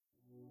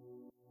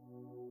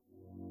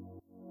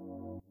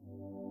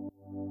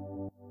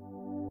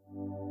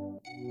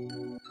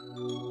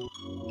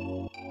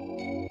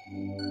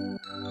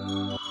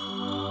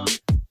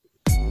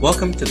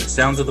Welcome to the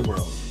Sounds of the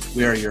World.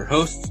 We are your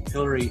hosts,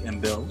 Hillary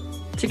and Bill.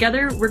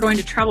 Together, we're going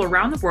to travel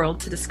around the world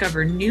to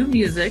discover new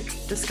music,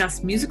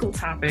 discuss musical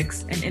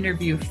topics, and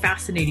interview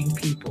fascinating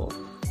people.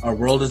 Our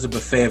world is a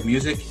buffet of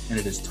music, and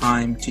it is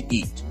time to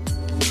eat.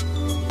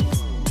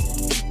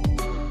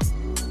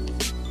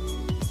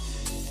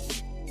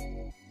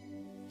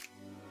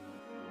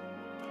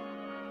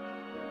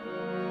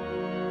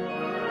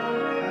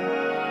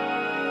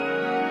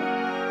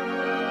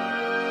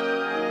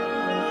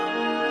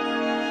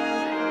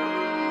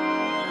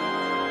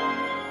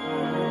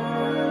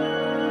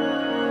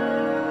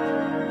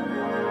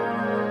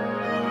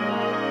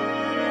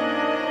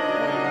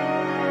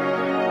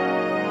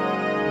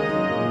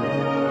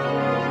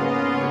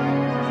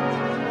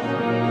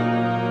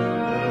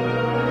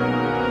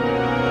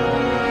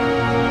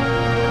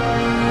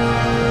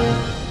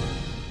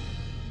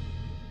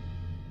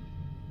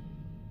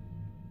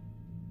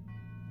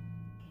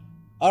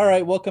 All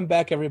right, welcome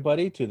back,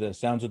 everybody, to the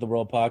Sounds of the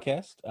World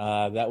podcast.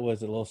 That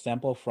was a little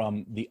sample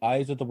from The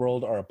Eyes of the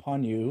World Are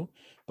Upon You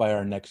by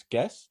our next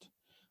guest.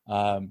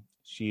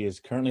 She is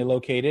currently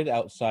located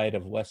outside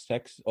of West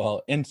Texas,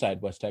 well,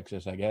 inside West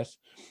Texas, I guess,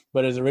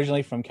 but is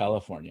originally from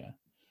California.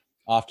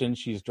 Often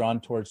she's drawn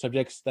towards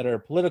subjects that are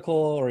political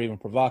or even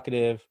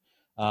provocative,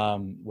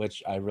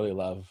 which I really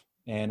love.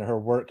 And her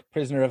work,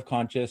 Prisoner of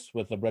Conscience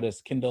with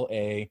librettist Kindle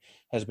A,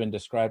 has been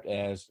described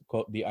as,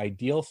 quote, the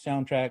ideal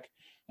soundtrack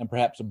and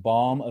perhaps a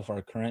balm of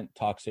our current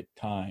toxic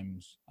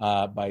times,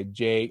 by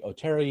Jay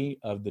Oteri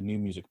of the New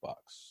Music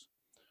Box.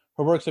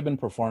 Her works have been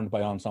performed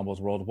by ensembles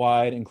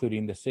worldwide,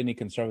 including the Sydney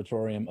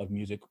Conservatorium of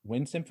Music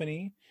Wind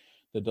Symphony,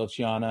 the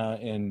Dulciana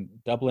in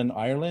Dublin,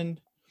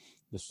 Ireland,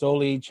 the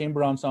Soli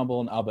Chamber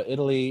Ensemble in Alba,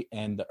 Italy,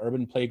 and the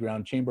Urban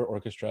Playground Chamber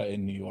Orchestra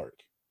in New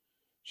York.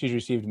 She's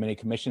received many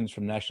commissions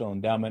from National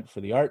Endowment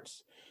for the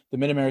Arts, the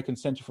Mid-American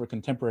Center for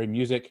Contemporary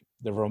Music,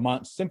 the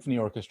Vermont Symphony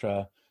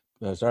Orchestra,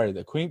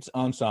 the Queen's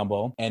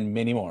Ensemble, and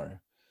many more.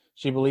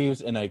 She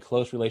believes in a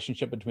close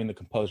relationship between the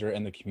composer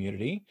and the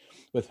community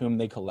with whom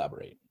they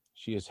collaborate.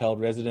 She has held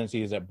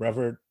residencies at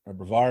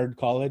Brevard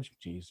College,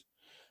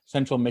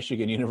 Central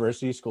Michigan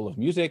University School of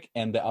Music,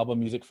 and the Alba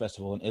Music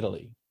Festival in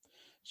Italy.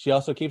 She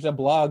also keeps a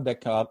blog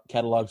that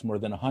catalogs more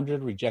than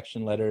 100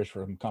 rejection letters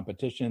from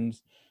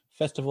competitions,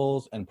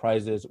 festivals, and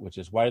prizes, which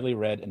is widely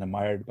read and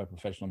admired by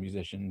professional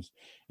musicians,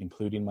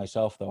 including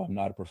myself, though I'm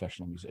not a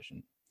professional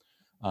musician.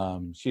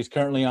 She's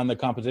currently on the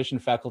composition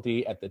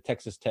faculty at the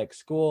Texas Tech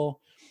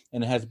School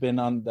and has been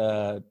on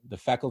the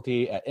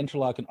faculty at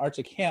Interlochen Arts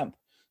at Camp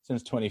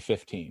since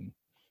 2015.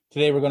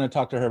 Today, we're going to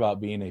talk to her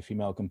about being a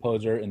female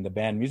composer in the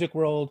band music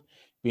world,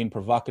 being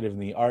provocative in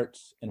the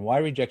arts, and why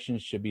rejection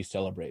should be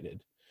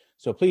celebrated.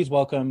 So please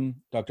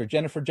welcome Dr.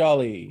 Jennifer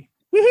Jolly.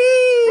 Woo!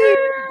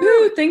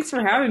 Thanks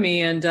for having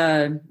me. And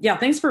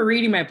thanks for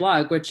reading my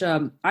blog, which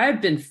I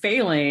have been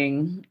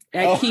failing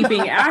at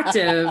keeping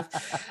active.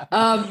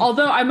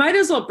 Although I might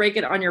as well break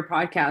it on your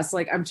podcast.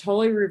 Like, I'm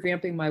totally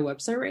revamping my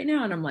website right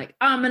now. And I'm like,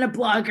 I'm going to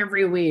blog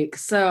every week.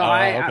 So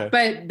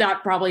but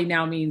that probably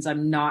now means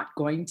I'm not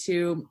going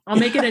to. I'll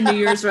make it a New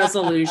Year's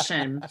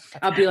resolution.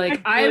 I'll be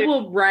like, I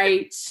will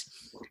write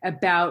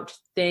about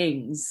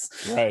things.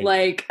 Right.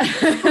 Like,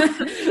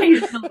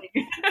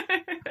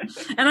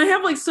 and I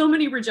have like so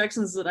many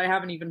rejections that I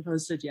haven't even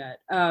posted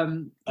yet.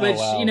 Which,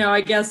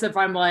 I guess if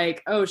I'm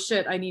like, oh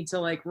shit, I need to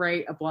like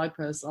write a blog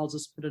post, I'll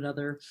just put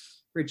another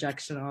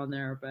rejection on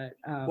there. But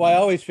well, I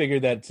always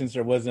figured that since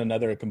there wasn't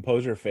another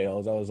composer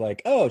fails, I was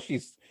like, oh,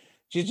 she's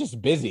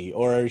just busy,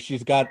 or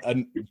she's got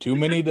too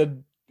many to,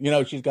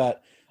 she's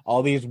got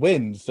all these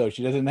wins, so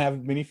she doesn't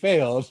have many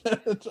fails.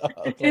 So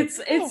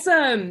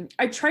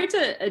I tried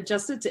to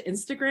adjust it to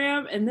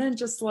Instagram, and then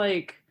just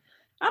like,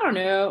 I don't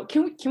know.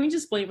 Can we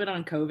just blame it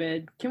on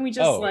COVID? Can we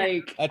just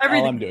that's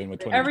all I'm doing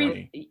with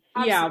 2020.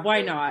 Yeah,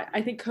 why not?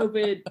 I think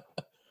COVID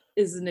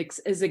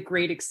is a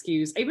great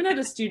excuse. I even had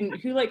a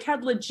student who like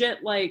had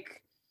legit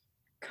like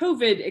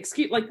COVID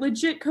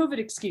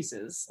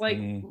excuses. Like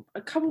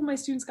a couple of my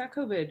students got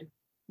COVID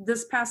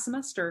this past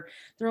semester.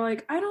 They're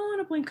like, I don't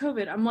want to blame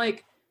COVID. I'm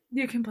like,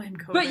 you can blame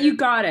COVID, but you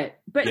got it.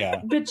 But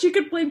you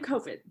could blame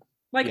COVID.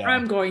 Like,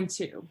 I'm going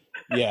to.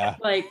 Yeah.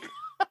 Like,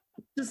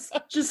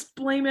 just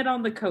blame it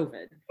on the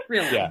COVID.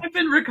 Really. Yeah. I've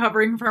been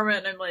recovering from it,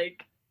 and I'm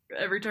like,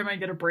 every time I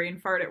get a brain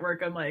fart at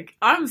work, I'm like,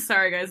 I'm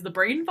sorry guys, the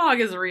brain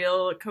fog is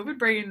real. COVID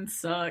brain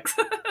sucks.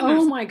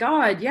 Oh my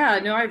God. Yeah,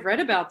 no, I've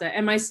read about that.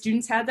 And my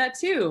students had that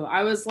too.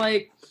 I was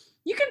like,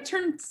 you can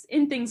turn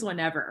in things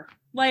whenever.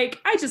 Like,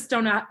 I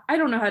don't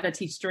know how to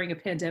teach during a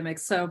pandemic.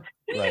 So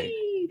right.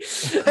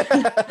 Doing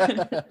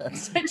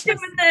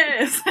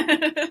this.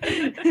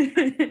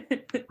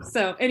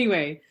 So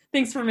anyway,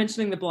 thanks for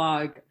mentioning the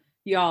blog.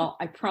 Y'all,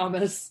 I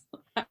promise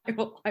I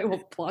will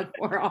plug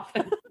more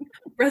often.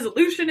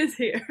 Resolution is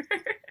here.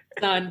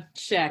 Done.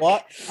 Check.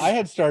 Well, I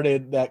had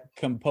started that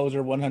compose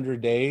for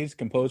 100 days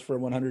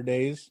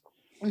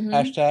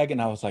hashtag,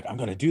 and I was like, I'm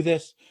going to do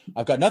this.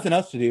 I've got nothing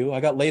else to do.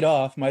 I got laid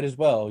off. Might as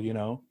well,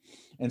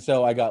 And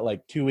so I got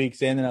like 2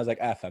 weeks in, and I was like,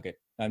 fuck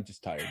it. I'm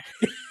just tired.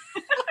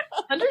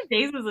 100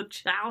 days was a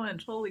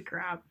challenge. Holy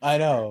crap. I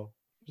know.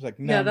 It's like,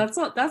 Yeah, no.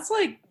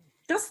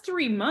 that's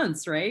 3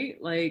 months,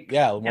 right? Like,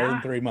 Yeah, more than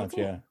Yeah, 3 months.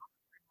 that's a-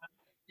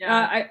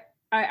 Yeah. Yeah.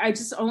 I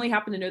just only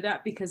happen to know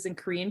that because in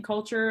Korean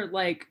culture,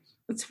 like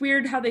it's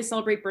weird how they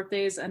celebrate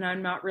birthdays, and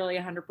I'm not really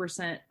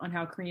 100% on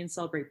how Koreans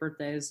celebrate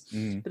birthdays,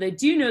 Mm. but I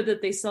do know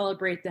that they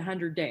celebrate the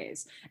 100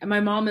 days. And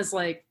my mom is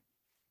like,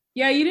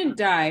 "Yeah, you didn't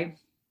die,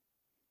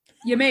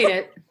 you made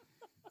it."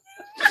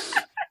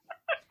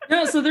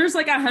 No, so there's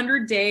like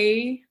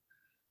 100-day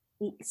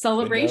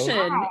celebration,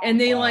 Wow.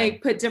 and they Wow.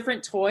 like put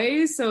different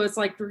toys. So it's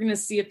like we're gonna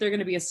see if they're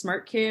gonna be a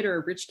smart kid or a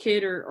rich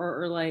kid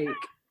or like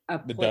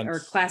The or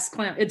dunce. class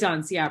clown. It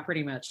dunce, yeah,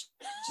 pretty much.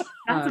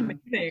 That's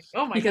amazing.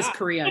 Oh my Because god.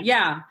 Korea,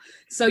 yeah.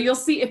 So you'll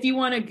see if you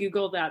want to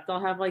Google that, they'll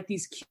have like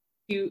these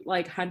cute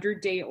like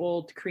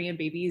 100-day-old Korean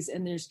babies,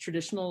 and there's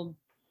traditional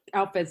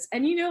outfits,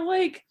 and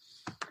like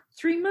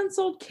 3 months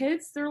old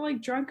kids, they're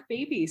like drunk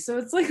babies. So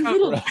it's like a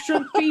little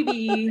drunk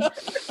baby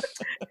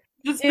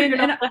Just in, figured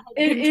out the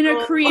head in a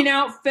control. Korean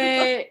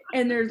outfit,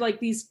 and there's like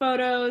these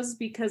photos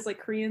because like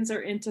Koreans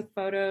are into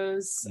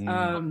photos.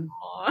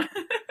 Aw.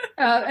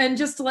 And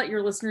just to let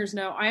your listeners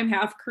know, I am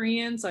half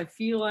Korean, so I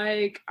feel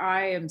like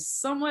I am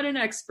somewhat an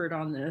expert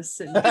on this.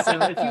 And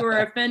so if you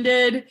are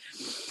offended,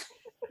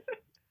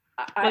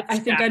 I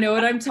think I know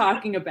what I'm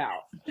talking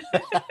about.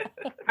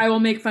 I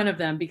will make fun of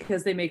them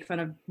because they make fun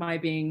of my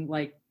being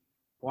like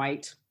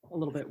white, a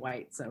little bit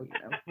white. So,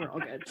 we're all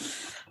good.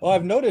 Well,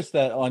 I've noticed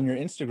that on your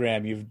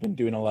Instagram, you've been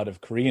doing a lot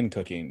of Korean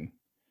cooking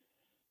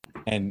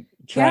and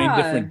trying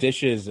different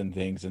dishes and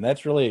things, and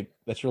that's really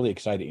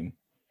exciting.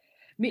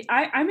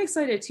 I'm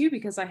excited too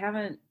because I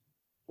haven't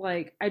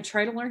I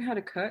try to learn how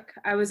to cook.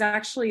 I was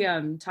actually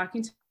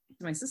talking to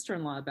my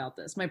sister-in-law about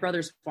this, my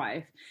brother's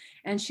wife,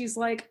 and she's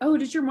like, "Oh,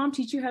 did your mom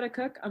teach you how to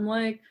cook?" I'm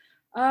like,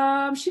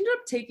 she ended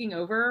up taking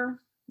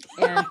over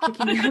and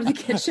kicking me out of the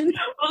kitchen.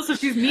 Oh, so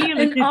she's mean.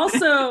 And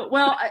also,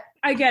 well,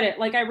 I get it.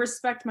 Like, I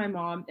respect my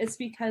mom. It's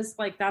because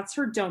like that's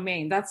her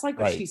domain. That's like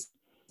what she's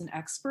an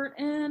expert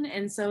in.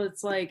 And so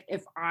it's like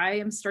if I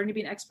am starting to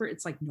be an expert,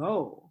 it's like,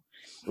 no,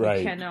 you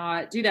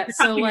cannot do that.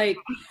 So like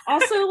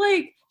also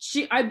like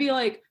I'd be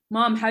like,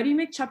 "Mom, how do you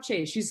make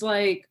japchae?" She's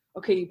like,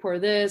 "Okay, you pour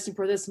this and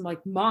pour this." I'm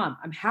like, "Mom,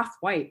 I'm half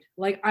white.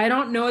 Like, I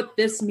don't know what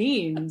this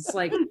means.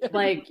 Like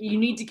you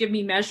need to give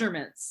me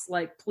measurements.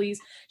 Like, please."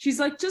 She's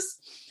like,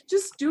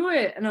 just do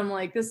it. And I'm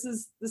like, this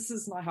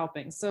is not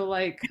helping. So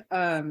like,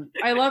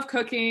 I love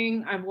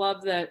cooking. I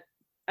love that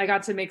I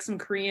got to make some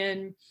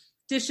Korean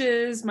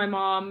dishes. My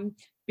mom,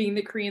 being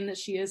the Korean that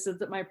she is, said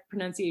that my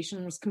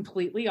pronunciation was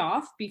completely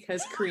off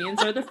because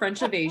Koreans are the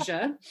French of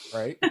Asia.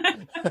 Right.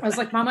 I was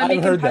like, "Mom, I'm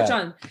making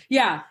pachon."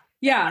 Yeah.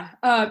 Yeah.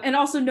 And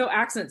also no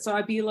accent. So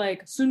I'd be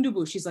like,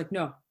 "Sundubu." She's like,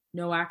 no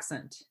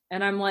accent.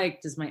 And I'm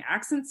like, "Does my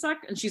accent suck?"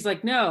 And she's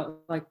like, "No,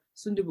 like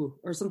Sundubu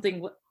or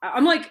something."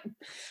 I'm like,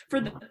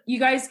 you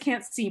guys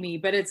can't see me,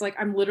 but it's like,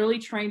 I'm literally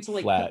trying to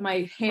like flat. put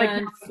my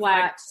hand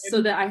flat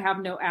so that I have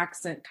no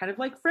accent, kind of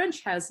like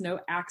French has no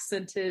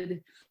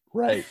accented.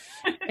 Right.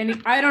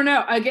 And I don't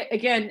know. I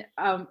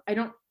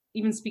don't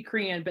even speak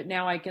Korean, but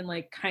now I can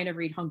like kind of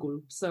read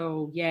Hangul.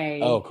 So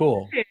yay. Oh,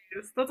 cool.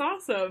 That's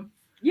awesome.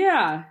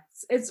 Yeah,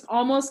 it's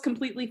almost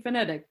completely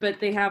phonetic, but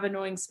they have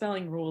annoying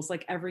spelling rules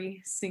like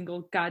every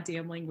single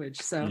goddamn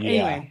language. So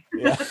anyway.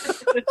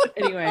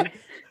 Anyway.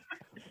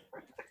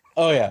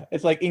 Oh yeah,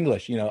 it's like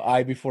English,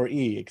 I before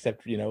E,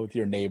 except with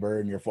your neighbor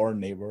and your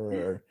foreign neighbor,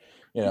 or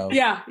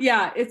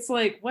Yeah. It's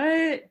like what?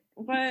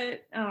 I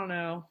don't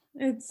know.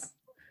 It's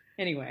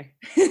anyway.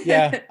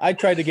 Yeah, I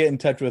tried to get in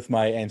touch with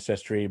my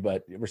ancestry,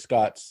 but we're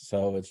Scots,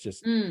 so it's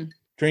just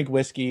drink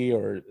whiskey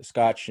or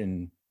scotch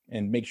and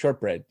make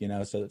shortbread,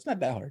 so it's not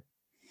that hard.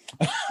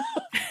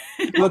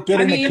 Look good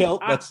in a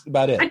kilt, that's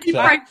about it. I do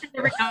practice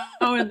every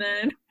now and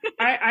then.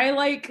 I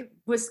like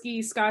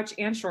whiskey, scotch,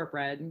 and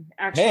shortbread.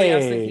 Actually, I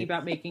was thinking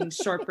about making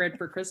shortbread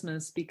for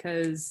Christmas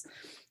because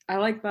I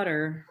like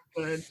butter.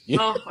 Good.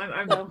 Oh,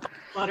 I'm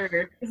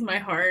butter is my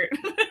heart.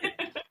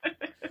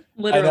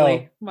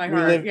 Literally, my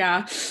heart.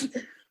 Yeah.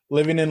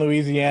 Living in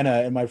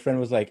Louisiana, and my friend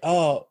was like,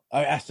 "Oh,"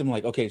 I asked him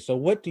like, "Okay, so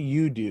what do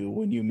you do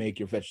when you make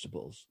your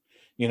vegetables?"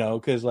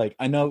 Because like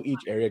I know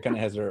each area kind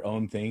of has their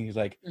own thing. He's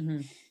like,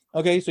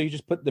 "Okay, so you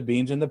just put the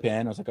beans in the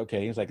pan." I was like,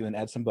 "Okay." He's like, "And then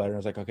add some butter." I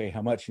was like, "Okay,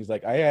 how much?" He's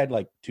like, "I add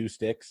like 2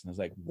 sticks." And I was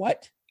like,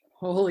 "What?"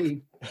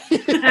 Holy.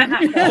 He's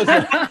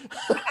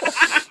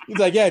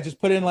like, "Yeah,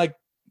 just put in like,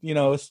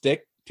 a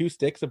stick, 2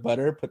 sticks of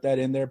butter, put that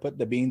in there, put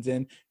the beans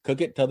in,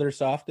 cook it till they're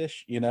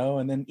softish,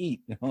 and then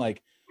eat." And I'm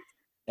like,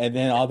 "And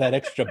then all that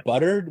extra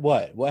butter,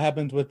 what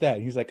happens with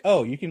that?" He's like,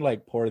 "Oh, you can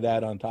like pour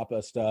that on top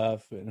of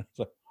stuff." And it's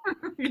like,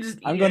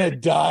 I'm gonna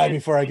die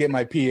before I get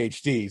my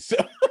PhD, so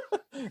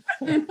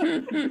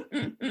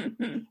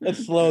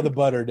let's slow the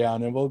butter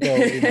down and we'll go.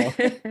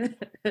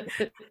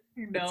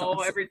 Awesome.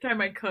 Every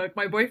time I cook,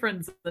 my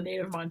boyfriend's a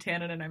native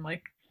Montanan, and I'm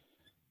like,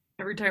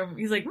 every time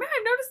he's like, "Man,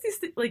 I've noticed these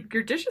like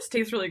your dishes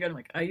taste really good." I'm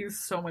like, "I use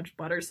so much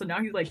butter," so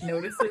now he's like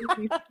noticing.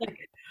 He's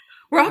like,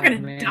 "We're all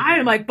gonna die."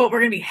 I'm like, "But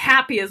we're gonna be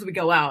happy as we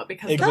go out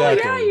because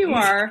exactly. Hell yeah, you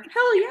are.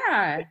 Hell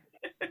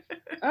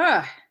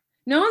yeah.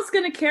 No one's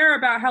going to care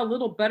about how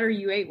little butter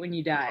you ate when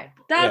you die.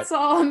 That's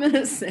all I'm going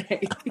to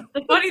say.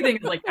 The funny thing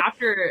is, like,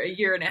 after a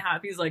year and a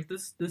half, he's like,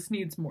 this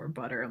needs more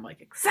butter. I'm like,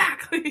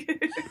 exactly.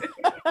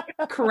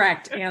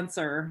 Correct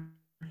answer.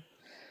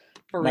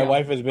 My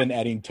wife has been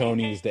adding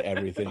Tony's to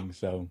everything,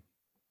 so.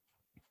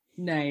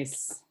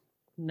 Nice.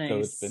 So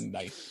it's been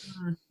nice.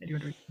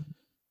 Anyway.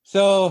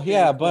 So,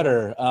 yeah,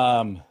 butter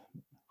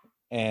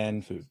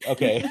and food.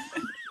 Okay.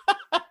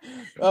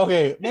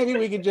 Okay, maybe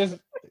we could just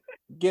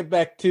get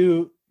back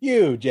to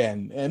you,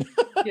 Jen, and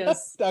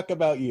yes. talk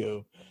about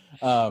you.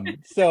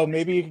 So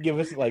maybe you could give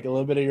us like a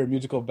little bit of your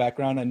musical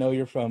background. I know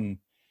you're from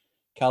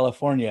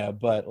California,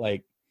 but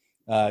like,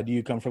 do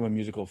you come from a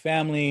musical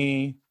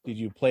family? Did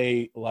you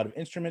play a lot of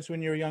instruments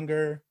when you were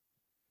younger?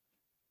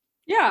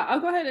 Yeah, I'll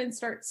go ahead and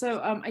start.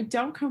 So I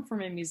don't come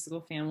from a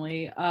musical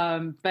family,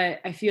 but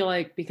I feel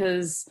like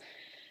because,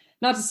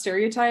 not to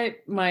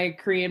stereotype my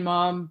Korean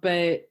mom,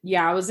 but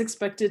yeah, I was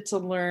expected to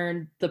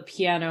learn the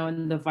piano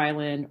and the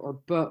violin or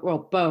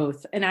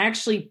both. And I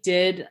actually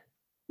did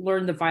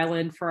learn the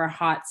violin for a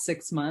hot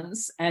 6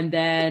 months. And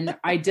then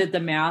I did the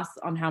math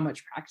on how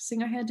much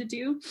practicing I had to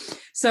do.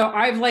 So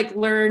I've like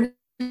learned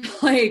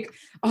like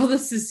all the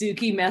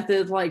Suzuki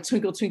method, like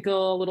Twinkle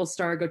Twinkle Little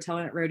Star, Go Tell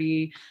Aunt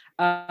Rhody.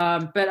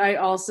 But I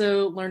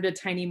also learned a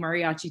tiny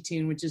mariachi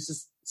tune, which is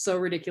just so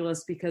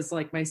ridiculous because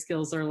like my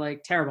skills are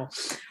like terrible.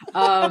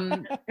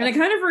 And I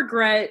kind of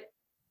regret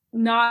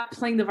not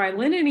playing the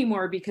violin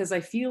anymore because I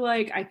feel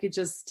like I could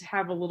just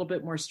have a little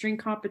bit more string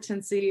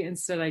competency.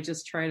 Instead, I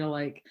just try to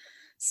like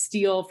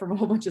steal from a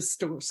whole bunch of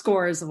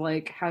scores of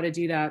like how to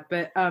do that.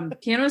 But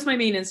piano is my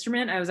main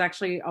instrument. I was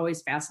actually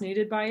always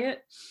fascinated by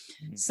it.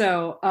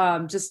 So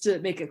just to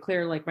make it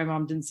clear, like my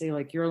mom didn't say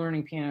like you're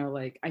learning piano.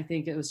 Like I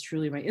think it was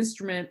truly my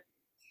instrument.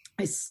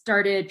 I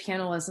started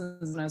piano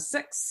lessons when I was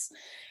 6.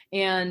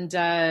 And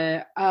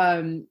I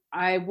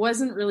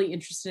wasn't really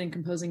interested in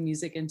composing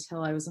music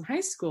until I was in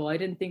high school. I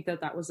didn't think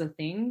that was a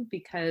thing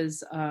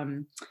because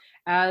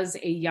as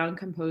a young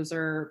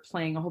composer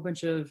playing a whole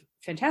bunch of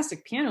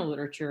fantastic piano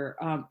literature,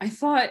 I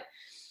thought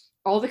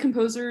all the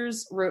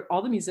composers wrote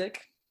all the music.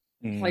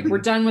 Like we're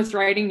done with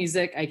writing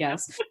music, I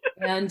guess.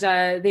 And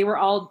they were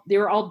all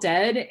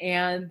dead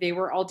and they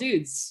were all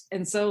dudes.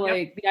 And so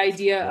like the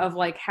idea of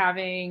like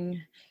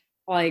having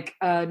like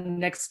a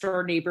next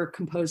door neighbor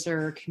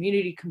composer,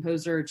 community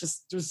composer,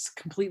 just was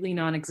completely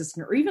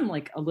non-existent, or even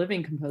like a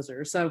living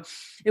composer. So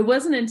it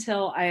wasn't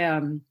until I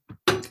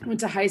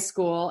went to high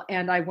school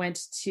and I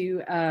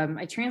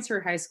I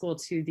transferred high school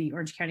to the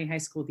Orange County High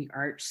School of the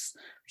Arts,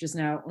 which is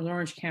now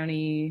Orange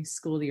County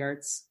School of the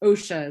Arts.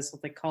 OSHA is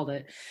what they called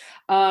it.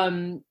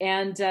 So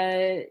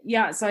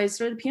I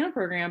started the piano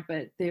program,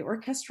 but the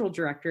orchestral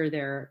director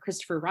there,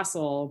 Christopher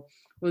Russell,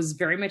 was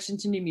very much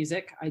into new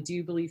music. I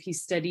do believe he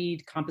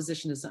studied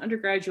composition as an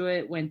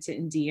undergraduate, went to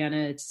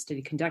Indiana to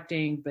study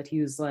conducting, but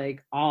he was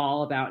like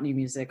all about new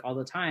music all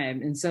the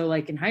time. And so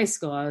like in high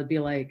school, I would be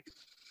like,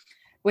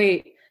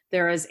 wait,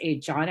 there is a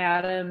John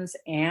Adams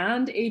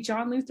and a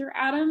John Luther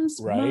Adams.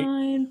 Right.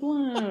 Mind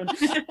blown.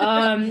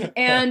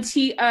 And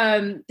he,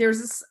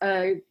 there's this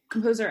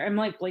composer, I'm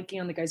like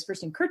blanking on the guy's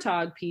first name,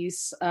 Kurtog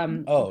piece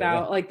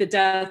about like the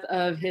death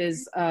of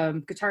his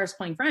guitarist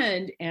playing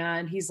friend.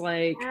 And he's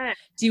like,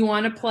 do you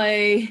want to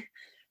play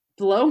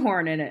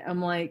blowhorn in it?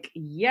 I'm like,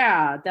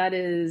 yeah, that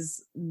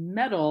is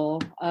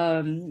metal.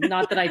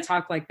 Not that I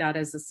talk like that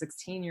as a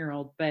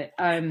 16-year-old, but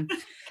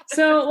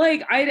so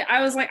like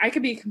I was like, I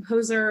could be a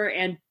composer,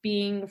 and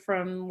being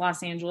from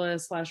Los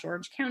Angeles /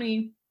 Orange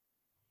County,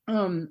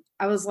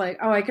 I was like,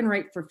 oh, I can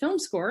write for film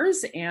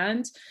scores.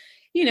 And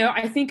you know,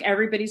 I think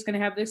everybody's going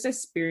to have this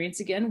experience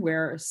again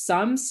where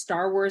some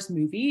Star Wars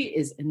movie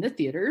is in the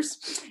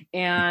theaters.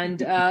 And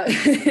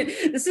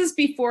this is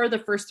before the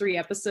first 3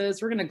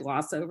 episodes. We're going to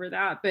gloss over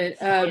that. But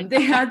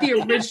they had the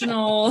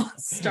original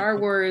Star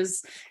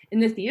Wars in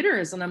the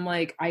theaters. And I'm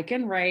like, I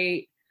can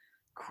write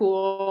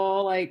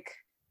cool, like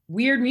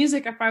weird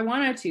music if I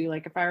wanted to.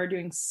 Like if I were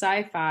doing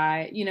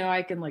sci-fi, you know,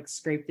 I can like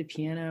scrape the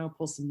piano,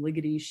 pull some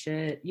liggity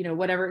shit, you know,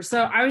 whatever.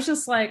 So I was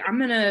just like, I'm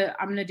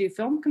gonna do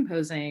film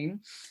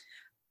composing.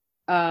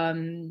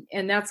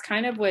 And that's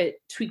kind of what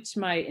tweaked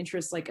my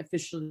interest, like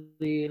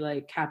officially,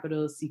 like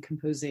capital C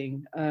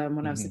composing,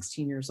 when I was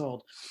 16 years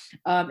old.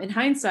 In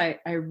hindsight,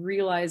 I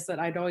realized that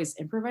I'd always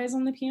improvise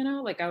on the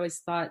piano. Like I always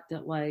thought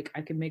that like I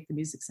could make the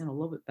music sound a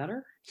little bit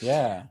better.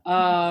 Yeah.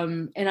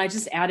 And I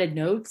just added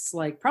notes,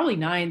 like probably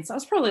 9. So I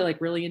was probably like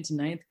really into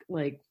 9th,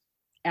 like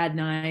add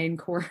 9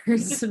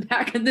 chords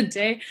back in the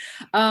day.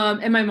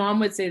 And my mom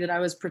would say that I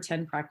was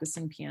pretend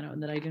practicing piano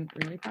and that I didn't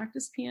really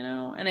practice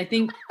piano. And I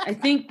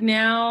think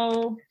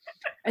now,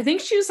 I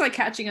think she was like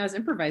catching I was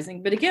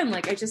improvising. But again,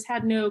 like I just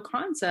had no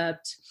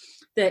concept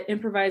that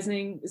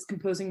improvising is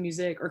composing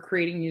music or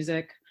creating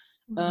music.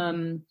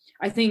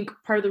 I think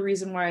part of the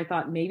reason why I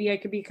thought maybe I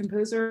could be a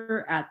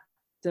composer at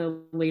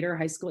the later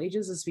high school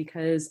ages is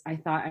because I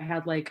thought I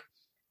had like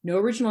no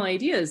original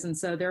ideas. And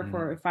so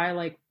therefore, if I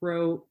like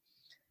wrote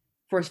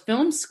for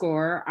film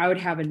score, I would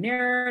have a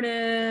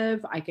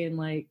narrative. I can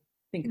like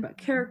think about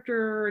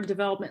character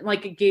development.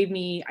 Like it gave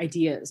me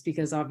ideas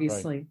because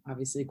obviously,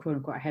 quote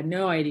unquote, I had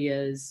no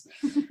ideas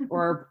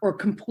or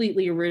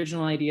completely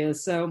original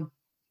ideas. So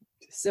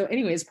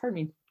anyways, pardon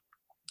me.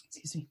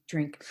 Excuse me,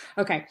 drink.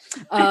 Okay.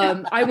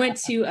 I went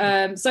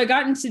to, so I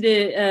got into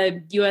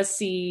the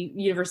USC,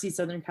 University of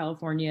Southern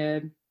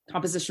California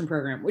composition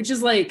program, which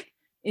is like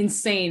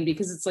insane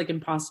because it's like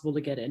impossible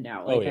to get in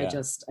now. Like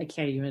I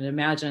can't even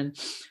imagine.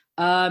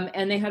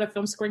 And they had a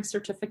film scoring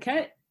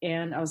certificate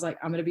and I was like,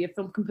 I'm going to be a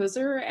film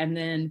composer. And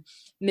then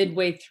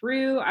midway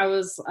through I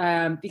was,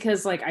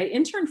 because like I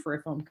interned for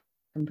a film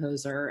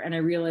composer and I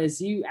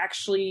realized you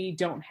actually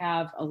don't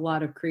have a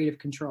lot of creative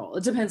control.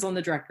 It depends on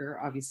the director,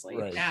 obviously.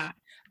 Right. Yeah.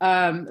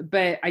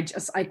 But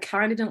I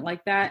kind of didn't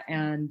like that.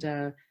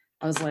 And,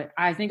 I was like,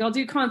 I think I'll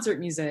do concert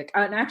music.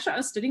 And actually I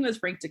was studying with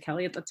Frank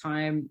DeKelly at the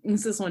time.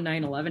 This is when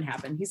 9/11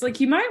 happened. He's like,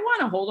 you might want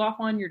to hold off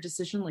on your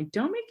decision. Like,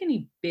 don't make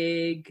any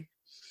big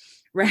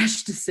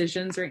rash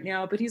decisions right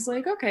now. But he's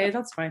like, okay,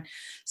 that's fine.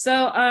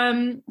 So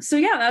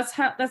yeah,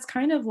 that's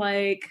kind of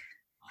like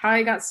how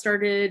I got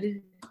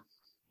started,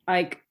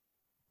 like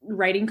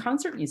writing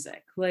concert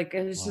music. Like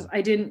it was just,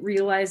 I didn't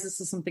realize this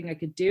is something I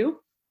could do.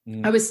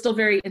 I was still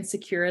very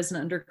insecure as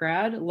an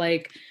undergrad.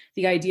 Like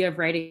the idea of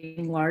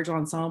writing large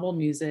ensemble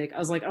music, I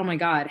was like, oh my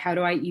God, how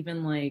do I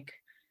even like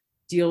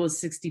deal with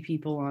 60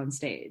 people on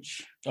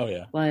stage? Oh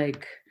yeah.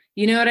 Like,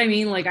 you know what I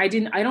mean? Like I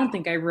don't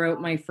think I wrote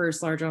my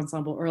first large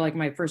ensemble or like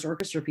my first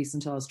orchestra piece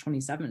until I was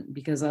 27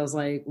 because I was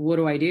like, what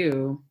do I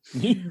do?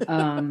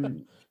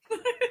 It's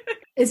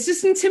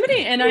just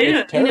intimidating. And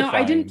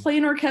I didn't play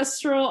an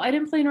orchestral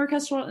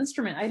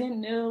instrument. I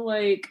didn't know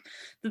like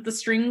that the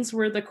strings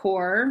were the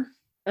core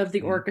of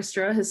the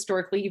orchestra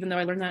historically, even though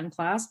I learned that in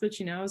class, but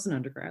I was an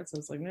undergrad, so I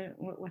was like,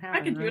 what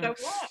happened? I can do what I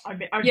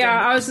want.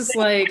 I was just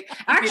like,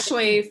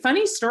 actually,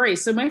 funny story.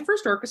 So my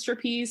first orchestra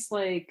piece,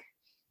 like,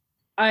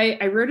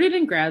 I wrote it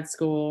in grad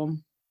school,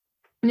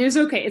 and it was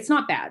okay. It's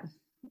not bad.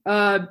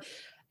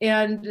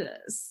 And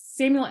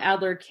Samuel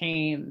Adler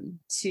came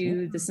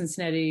to the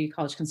Cincinnati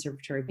College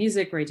Conservatory of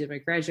Music, where I did my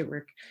graduate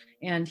work,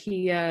 and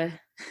he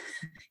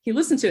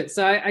listened to it.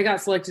 So I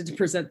got selected to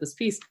present this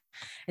piece,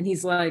 and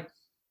he's like,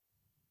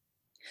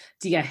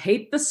 do you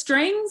hate the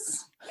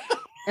strings?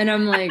 And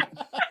I'm like,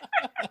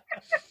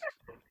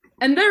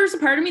 and there's a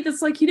part of me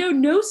that's like,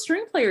 no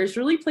string players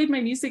really played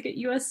my music at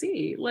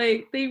USC.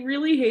 Like they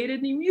really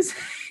hated new music.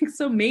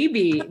 So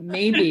maybe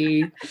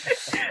the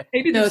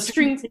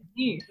strings hate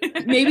me.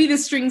 Maybe the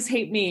strings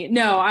hate me.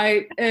 No,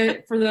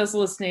 for those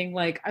listening,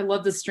 like I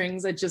love the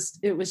strings. It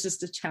was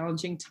just a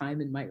challenging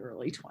time in my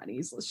early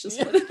 20s. Let's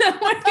just put it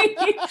that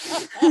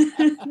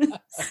way.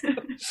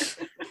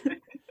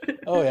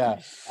 Oh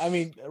yeah. I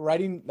mean,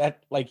 writing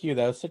that like you,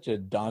 that was such a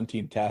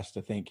daunting task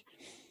to think,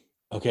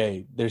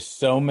 okay, there's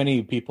so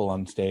many people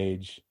on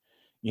stage,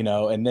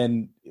 and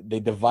then they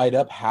divide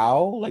up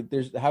how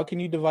can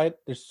you divide?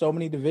 There's so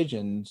many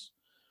divisions,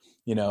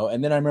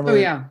 and then I remember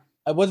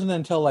it wasn't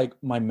until like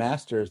my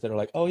masters that are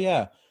like, oh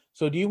yeah,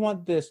 so do you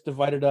want this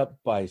divided up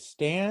by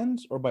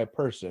stands or by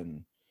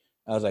person?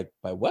 I was like,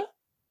 by what?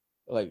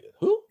 Like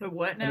who? The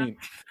what now? I mean,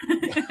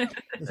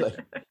 it's like,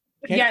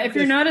 if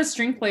you're not a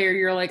string player,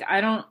 you're like,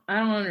 I don't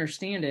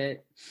understand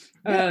it.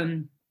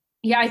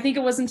 Yeah. I think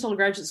it wasn't until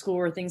graduate school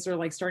where things were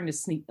like starting to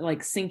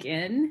sink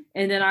in.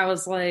 And then I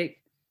was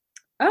like,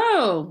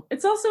 oh,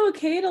 it's also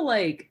okay to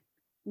like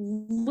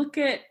look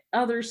at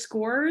other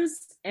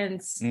scores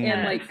and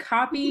like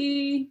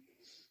copy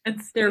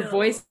their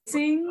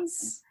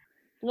voicings.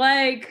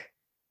 Like,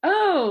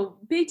 oh,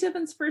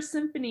 Beethoven's First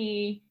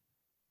Symphony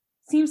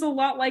seems a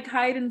lot like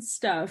Haydn's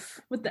stuff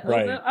with the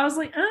oboe. I was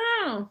like,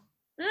 oh.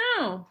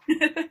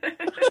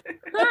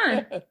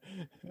 Huh.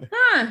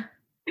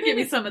 Give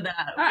me some of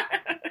that. I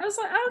was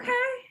like, okay.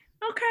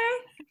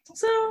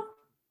 So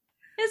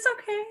it's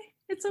okay.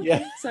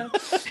 Yeah. So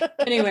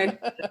anyway.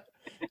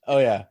 Oh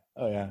yeah.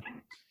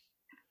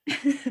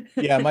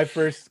 Yeah, my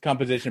first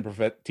composition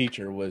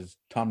teacher was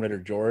Tom Ritter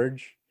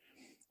George.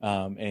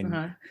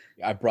 And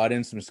I brought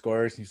in some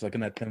scores, and he's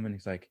looking at them and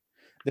he's like,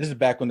 this is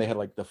back when they had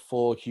like the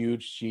full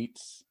huge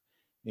sheets,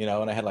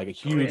 and I had like a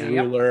huge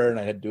ruler and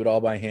I had to do it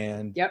all by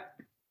hand. Yep.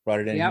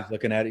 Brought it in. He's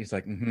looking at it. He's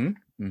like,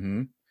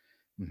 And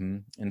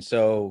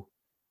so,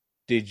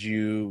 did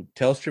you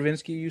tell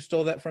Stravinsky you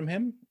stole that from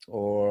him,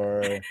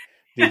 or did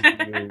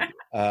you?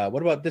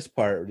 What about this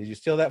part? Did you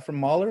steal that from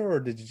Mahler, or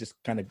did you just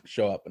kind of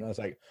show up? And I was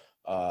like,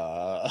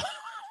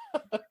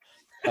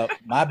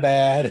 my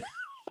bad.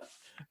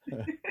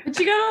 But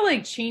you gotta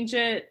like change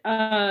it.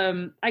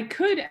 I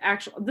could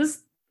actually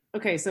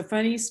Okay, so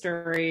funny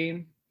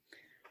story.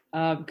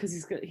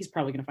 Because he's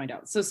probably gonna find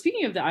out. So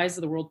speaking of the Eyes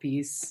of the World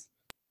piece.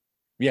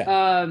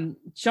 Yeah.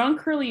 John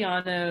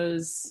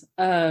Curliano's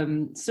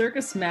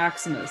Circus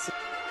Maximus.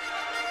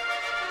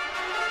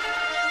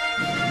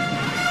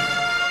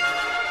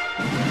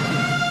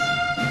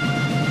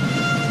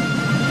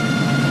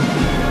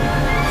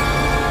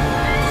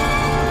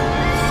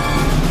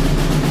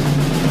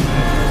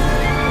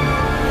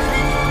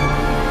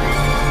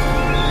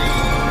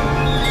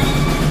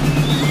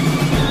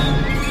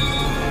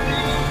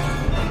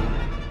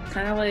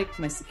 Kind like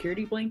my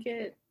security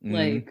blanket. Mhm.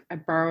 Like I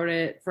borrowed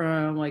it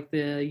from like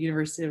the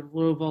University of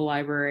Louisville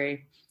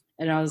library,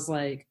 and I was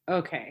like,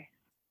 okay,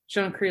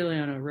 John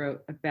Creoliano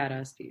wrote a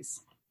badass piece.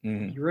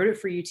 Mhm. He wrote it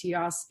for UT.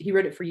 He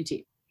wrote it for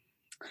UT,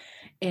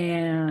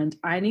 and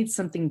I need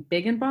something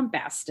big and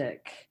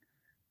bombastic.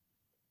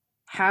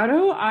 How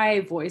do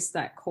I voice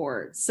that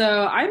chord?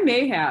 So I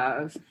may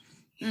have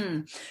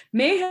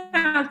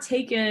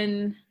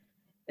taken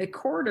a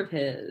chord of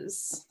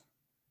his,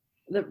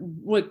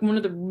 like one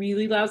of the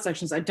really loud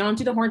sections. I don't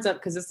do the horns up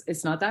because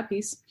it's not that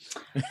piece.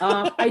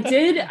 I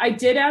did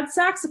add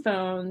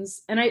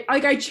saxophones, and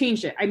I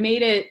changed it. I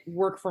made it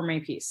work for my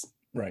piece.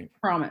 Right.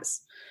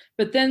 Promise.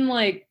 But then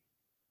like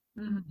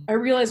I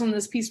realized when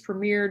this piece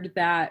premiered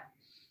that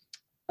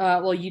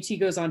UT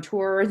goes on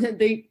tour, that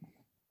they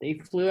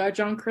flew out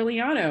John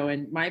Creoliano,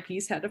 and my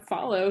piece had to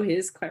follow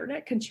his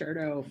clarinet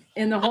concerto.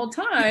 And the whole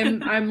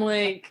time I'm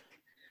like,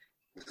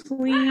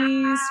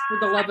 please, for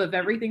the love of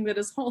everything that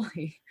is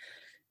holy,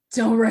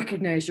 don't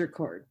recognize your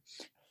chord.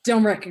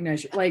 Don't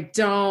recognize your, like,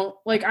 don't,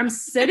 like, I'm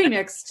sitting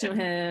next to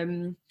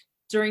him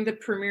during the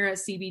premiere at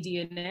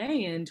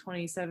CBDNA in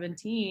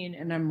 2017,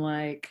 and I'm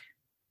like,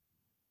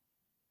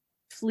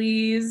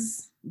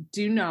 please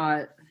do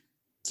not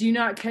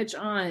catch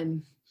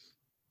on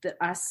that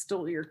I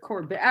stole your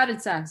chord, but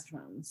added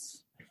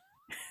saxophones.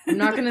 I'm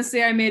not going to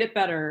say I made it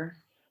better,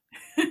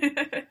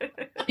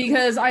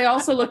 because I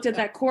also looked at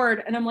that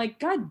chord and I'm like,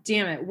 God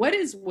damn it. What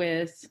is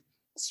with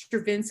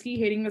Stravinsky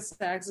hating the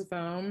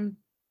saxophone?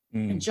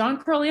 And John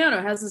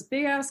Creoliano has this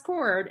big ass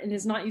chord and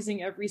is not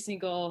using every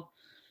single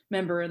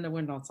member in the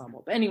wind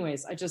ensemble. But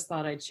anyways, I just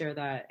thought I'd share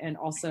that. And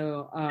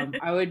also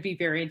I would be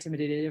very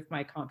intimidated if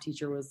my comp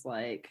teacher was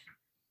like,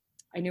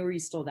 I knew where you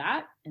stole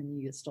that,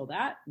 and you stole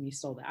that, and you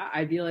stole that.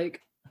 I'd be like,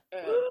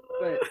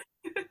 but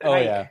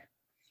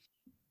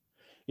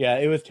yeah,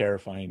 it was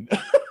terrifying.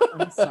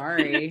 I'm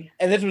sorry.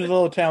 And this was a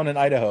little town in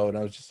Idaho, and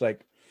I was just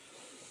like,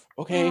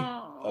 okay,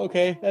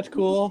 that's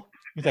cool.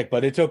 He's like,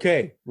 but it's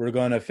okay. We're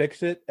gonna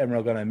fix it, and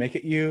we're gonna make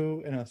it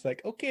you. And I was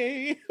like,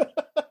 okay.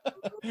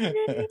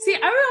 See,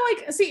 I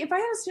would if I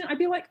had a student, I'd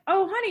be like,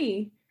 oh,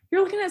 honey,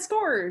 you're looking at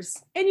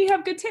scores and you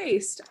have good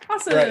taste.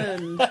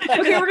 Awesome. Right.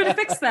 Okay, we're gonna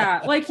fix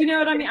that. Like, you know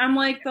what I mean? I'm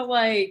like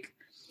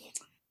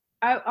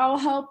I'll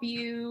help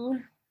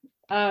you.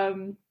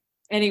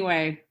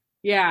 Anyway,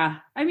 yeah.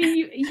 I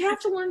mean, you have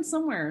to learn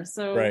somewhere.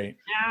 So right.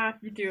 Yeah,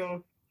 you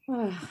do.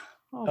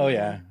 Oh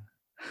yeah.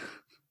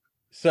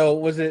 So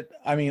was it?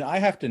 I mean, I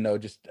have to know,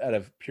 just out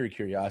of pure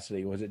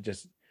curiosity, was it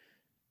just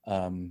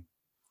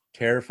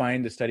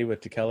terrifying to study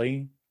with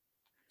Tekeli?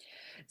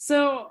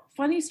 So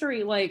funny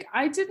story. Like,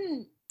 I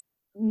didn't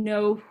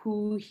know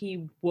who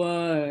he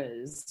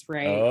was,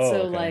 right?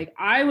 So okay. Like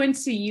I went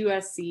to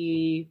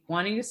USC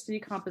wanting to study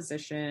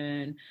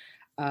composition.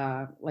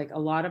 Like a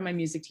lot of my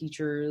music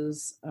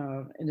teachers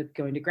ended up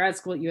going to grad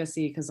school at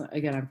USC because,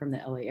 again, I'm from the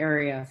LA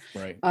area.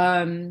 Right.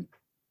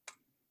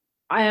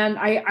 And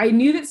I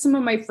knew that some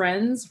of my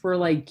friends were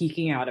like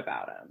geeking out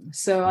about him.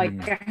 So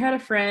like I had a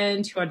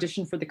friend who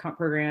auditioned for the comp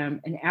program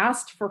and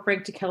asked for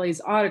Frank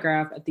Tekeli's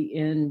autograph at the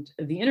end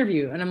of the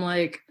interview. And I'm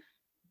like,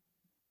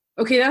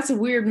 okay, that's a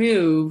weird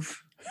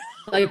move.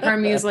 Like part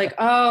of me is like,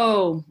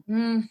 oh,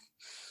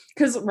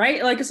 because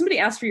right, like if somebody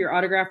asks for your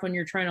autograph when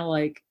you're trying to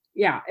like,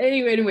 yeah.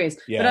 Anyways,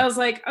 yeah. But I was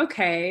like,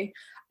 okay.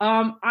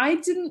 I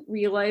didn't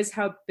realize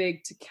how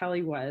big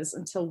Tekeli was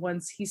until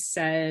once he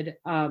said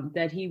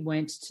that he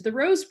went to the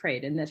Rose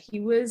Parade and that he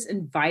was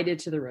invited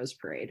to the Rose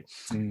Parade.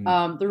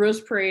 The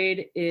Rose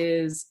Parade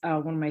is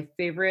one of my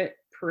favorite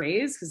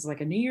parades because it's like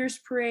a New Year's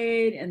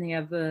parade and they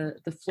have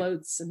the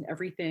floats and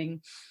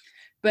everything.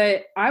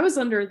 But I was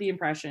under the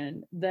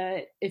impression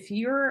that if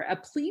you're a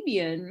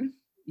plebeian,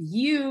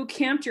 you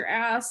camped your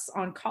ass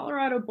on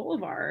Colorado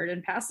Boulevard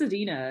in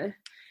Pasadena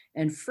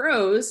and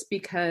froze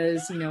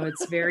because, you know,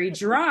 it's very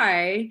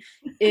dry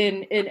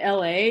in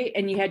LA,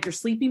 and you had your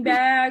sleeping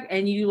bag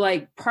and you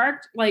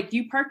parked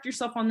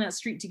yourself on that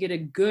street to get a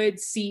good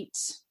seat.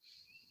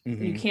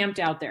 And you camped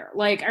out there.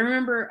 Like I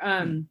remember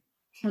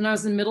when I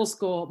was in middle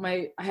school,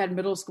 I had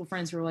middle school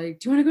friends who were like,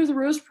 do you want to go to the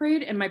Rose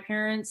Parade? And my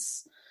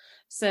parents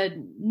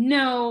said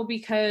no,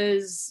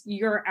 because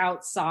you're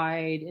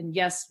outside, and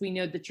yes, we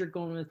know that you're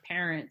going with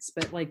parents,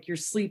 but like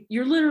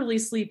you're literally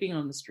sleeping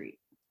on the street.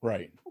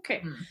 Right.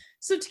 Okay.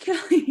 So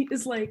Tekeli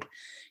is like,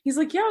 he's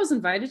like, yeah, I was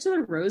invited to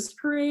the Rose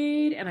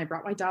Parade and I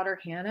brought my daughter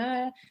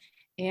Hannah,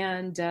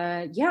 and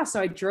yeah,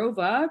 so I drove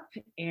up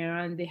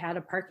and they had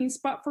a parking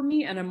spot for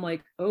me, and I'm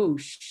like, oh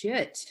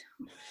shit.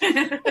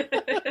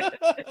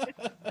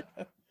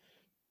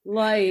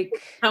 Like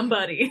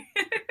somebody.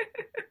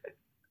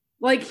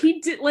 Like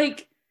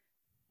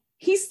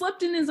he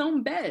slept in his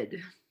own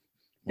bed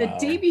the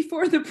day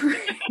before the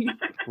parade.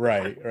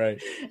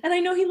 Right. And I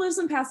know he lives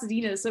in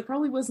Pasadena, so it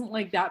probably wasn't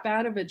like that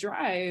bad of a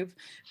drive,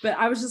 but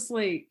I was just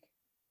like,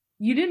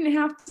 you didn't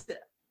have to,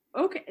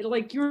 okay,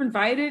 like you were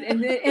invited.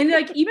 And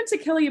like even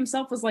Tekeli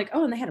himself was like,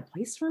 oh, and they had a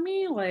place for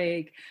me.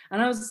 Like,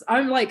 and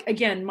I'm like,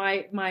 again,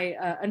 my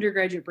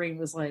undergraduate brain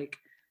was like,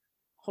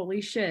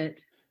 holy shit.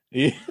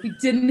 Yeah. We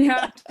didn't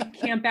have to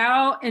camp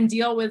out and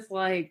deal with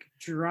like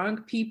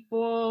drunk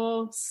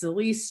people,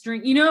 silly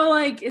string,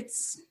 like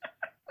it's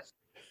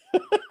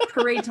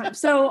parade time.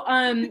 So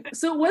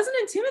it wasn't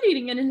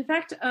intimidating. And in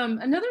fact,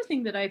 another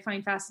thing that I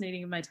find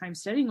fascinating in my time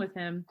studying with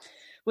him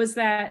was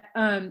that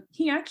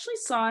he actually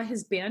saw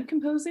his band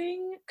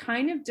composing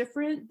kind of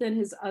different than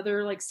his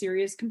other like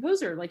serious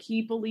composer. Like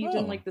he believed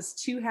in like this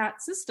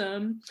 2-hat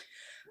system,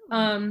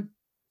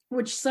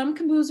 which some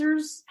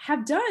composers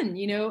have done,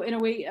 in a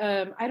way.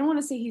 I don't want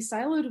to say he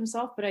siloed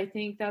himself, but I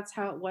think that's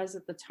how it was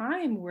at the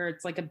time, where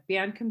it's like a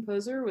band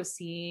composer was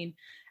seen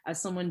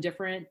as someone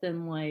different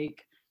than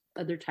like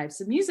other types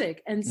of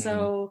music. And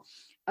so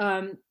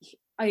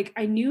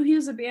I knew he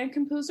was a band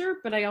composer,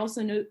 but I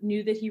also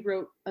knew that he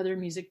wrote other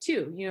music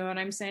too. You know what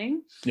I'm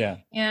saying? Yeah.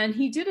 And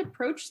he did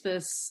approach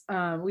this.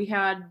 We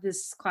had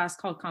this class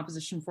called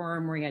Composition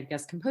Forum where he had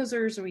guest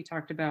composers, and we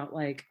talked about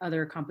like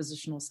other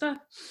compositional stuff.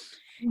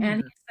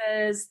 And he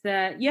says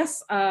that,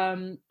 yes,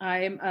 I'm,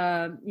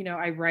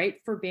 I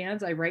write for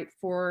bands, I write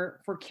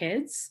for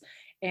kids.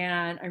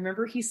 And I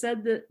remember he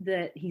said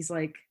that he's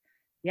like,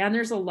 yeah, and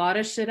there's a lot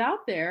of shit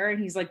out there. And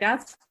he's like,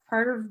 that's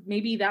part of,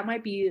 maybe that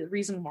might be the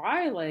reason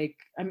why, like,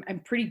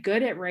 I'm pretty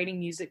good at writing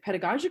music,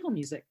 pedagogical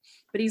music.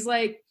 But he's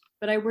like,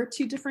 but I wear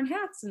 2 different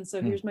hats. And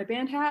so here's my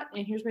band hat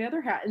and here's my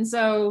other hat. And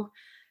so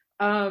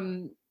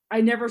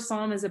I never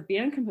saw him as a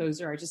band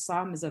composer. I just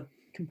saw him as a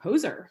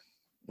composer.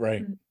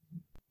 Right.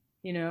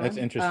 That's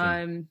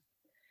interesting.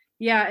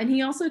 Yeah. And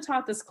he also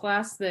taught this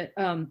class that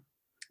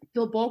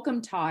Phil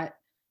Bolcom taught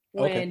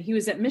when he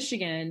was at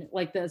Michigan,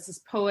 like this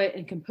poet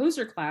and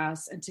composer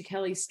class, and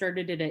Tekeli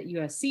started it at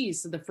USC.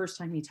 So the first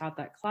time he taught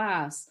that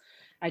class,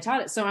 I taught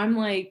it. So I'm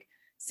like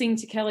seeing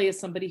Tekeli as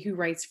somebody who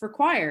writes for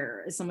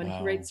choir, as someone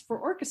who writes for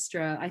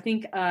orchestra. I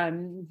think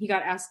he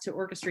got asked to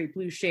orchestrate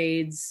Blue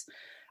Shades,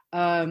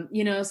 so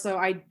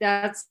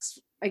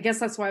I guess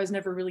that's why I was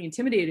never really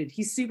intimidated.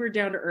 He's super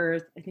down to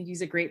earth. I think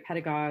he's a great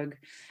pedagogue.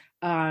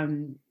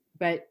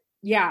 But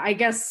yeah, I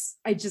guess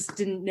I just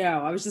didn't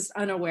know. I was just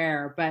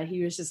unaware, but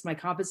he was just my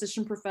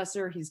composition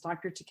professor. He's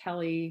Dr.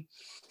 Tekeli.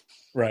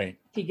 Right.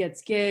 He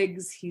gets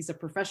gigs. He's a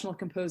professional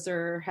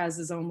composer, has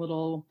his own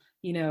little,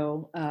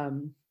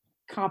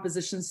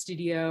 composition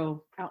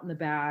studio out in the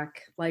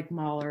back, like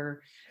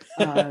Mahler.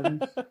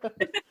 And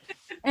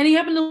he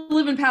happened to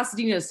live in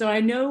Pasadena. So I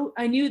knew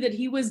that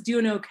he was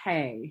doing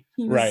okay.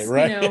 He was,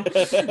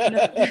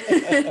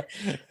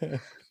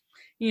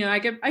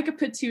 I could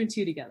put 2 and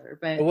 2 together,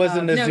 but it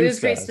wasn't it was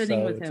great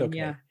studying with him.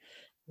 Okay.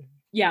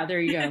 Yeah, there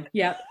you go.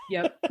 Yep.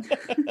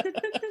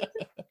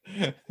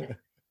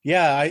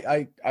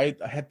 Yeah, I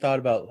had thought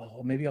about,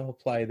 maybe I'll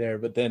apply there,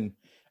 but then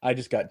I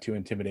just got too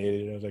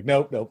intimidated. I was like,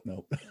 nope.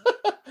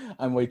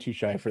 I'm way too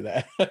shy for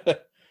that.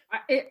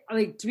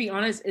 To be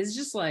honest, it's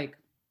just like,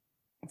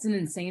 it's an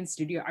insane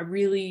studio.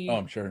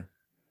 I'm sure.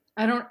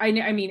 I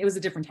mean, it was a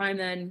different time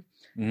then.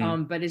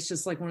 But it's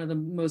just like one of the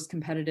most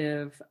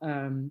competitive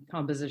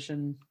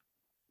composition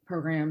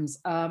programs,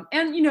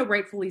 and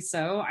rightfully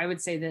so. I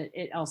would say that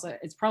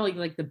it's probably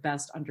like the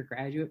best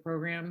undergraduate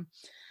program,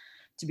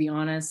 to be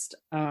honest.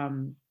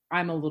 I'm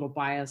a little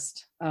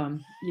biased.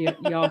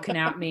 Y'all can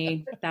at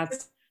me.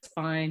 That's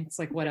fine. It's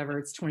like, whatever.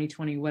 It's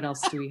 2020. What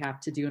else do we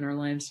have to do in our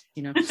lives?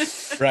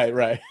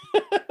 Right.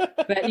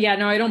 But yeah,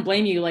 no, I don't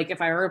blame you. Like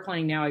if I were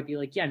applying now, I'd be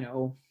like, yeah,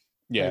 no.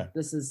 Yeah. Like,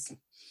 this is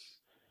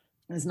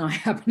not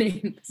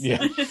happening. So.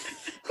 Yeah.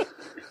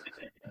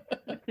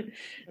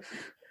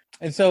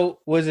 And so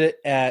was it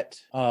at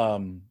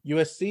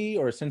USC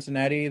or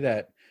Cincinnati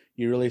that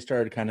you really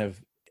started kind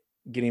of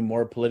getting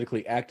more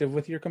politically active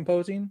with your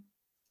composing?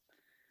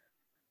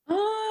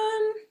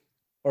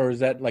 Or is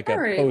that like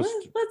post?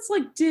 Let's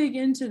like dig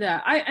into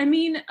that. I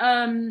mean,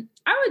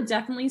 I would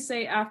definitely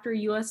say after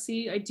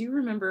USC. I do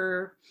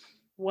remember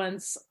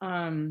once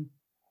I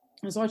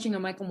was watching a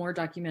Michael Moore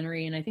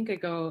documentary, and I think I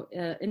go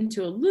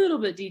into a little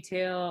bit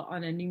detail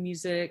on a New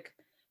Music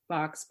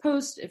Box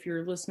post if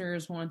your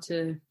listeners want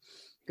to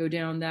go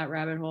down that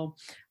rabbit hole.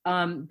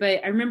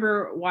 But I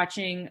remember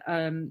watching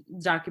a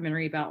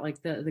documentary about like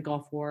the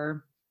Gulf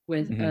War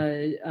with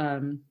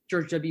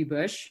George W.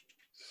 Bush.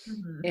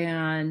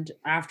 And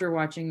after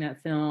watching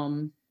that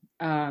film,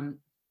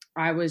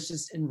 I was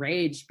just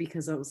enraged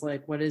because I was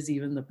like, what is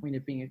even the point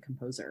of being a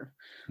composer?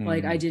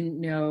 Like, I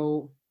didn't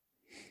know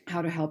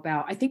how to help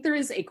out. I think there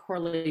is a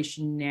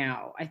correlation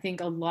now. I think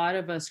a lot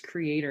of us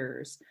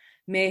creators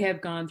may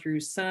have gone through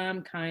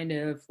some kind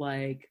of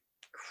like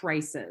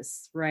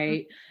crisis,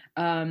 right?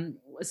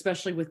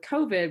 Especially with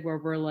COVID, where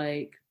we're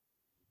like,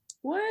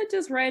 what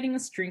does writing a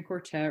string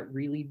quartet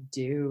really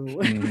do?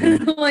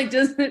 Like,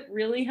 does it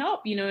really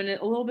help? And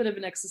a little bit of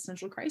an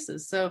existential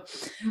crisis. So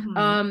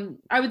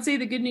I would say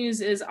the good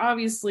news is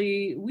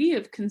obviously we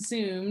have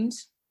consumed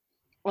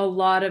a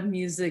lot of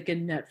music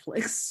and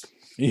Netflix.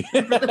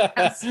 for the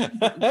past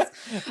months.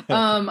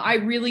 I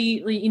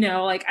really,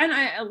 like, and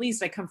at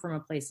least I come from a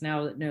place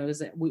now that knows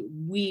that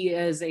we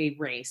as a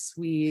race,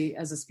 we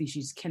as a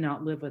species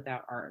cannot live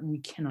without art, and we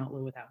cannot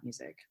live without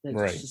music. That's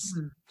Right.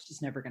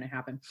 just never going to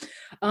happen.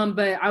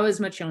 But I was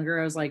much younger.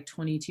 I was like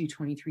 22,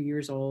 23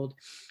 years old,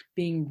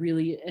 being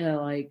really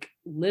like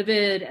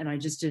livid, and I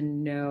just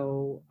didn't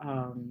know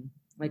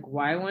like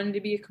why I wanted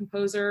to be a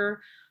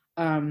composer.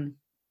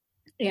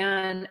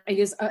 And I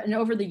guess, and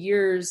over the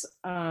years,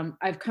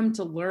 I've come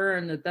to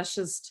learn that that's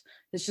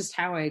just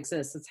how I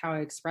exist. That's how I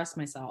express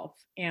myself.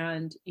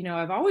 And,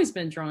 I've always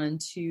been drawn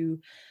to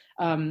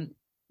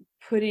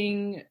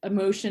putting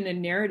emotion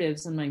and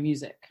narratives in my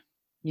music,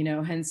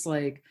 hence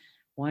like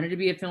wanted to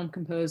be a film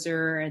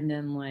composer. And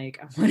then like,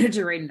 I wanted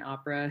to write an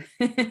opera.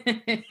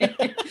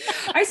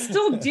 I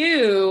still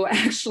do,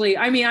 actually.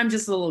 I mean, I'm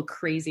just a little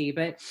crazy,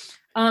 but,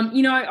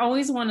 I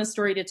always want a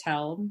story to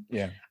tell.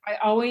 Yeah. I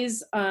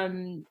always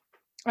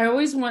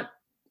want,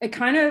 it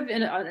kind of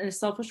in a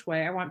selfish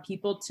way, I want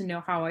people to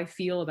know how I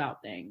feel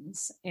about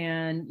things.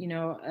 And,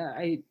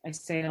 I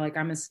say like,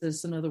 I'm a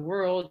citizen of the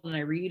world, and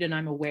I read and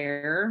I'm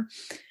aware.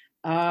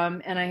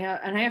 And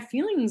I have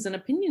feelings and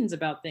opinions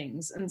about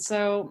things. And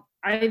so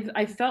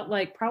I felt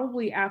like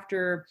probably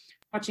after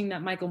watching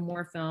that Michael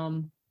Moore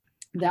film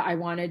that I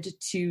wanted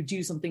to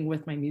do something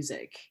with my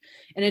music.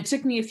 And it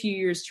took me a few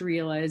years to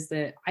realize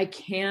that I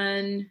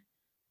can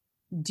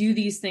do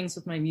these things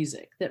with my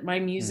music, that my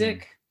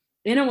music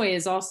in a way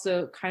is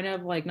also kind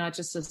of like not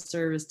just a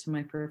service to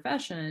my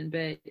profession,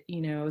 but,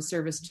 a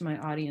service to my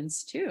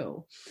audience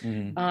too.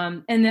 And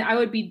that I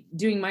would be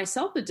doing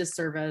myself a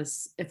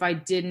disservice if I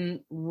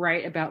didn't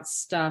write about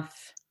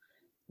stuff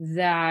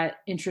that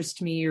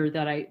interests me or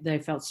that I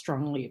felt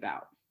strongly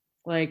about.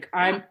 Like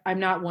I'm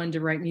not one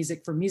to write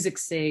music for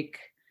music's sake.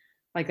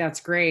 Like that's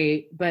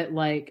great. But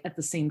like at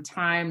the same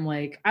time,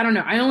 like, I don't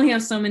know, I only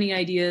have so many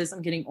ideas.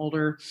 I'm getting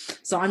older.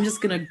 So I'm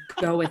just going to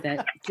go with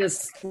it.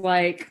 Just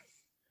like,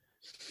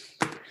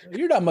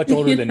 you're not much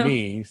older than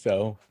me,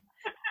 so.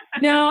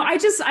 No, I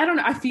don't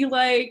know. I feel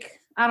like,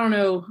 I don't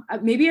know,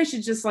 maybe I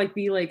should just like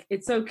be like,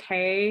 it's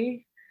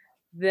okay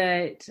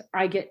that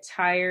I get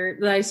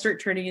tired, that I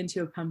start turning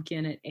into a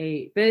pumpkin at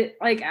 8. But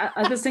like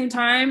at the same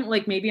time,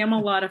 like maybe I'm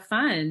a lot of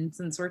fun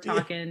since we're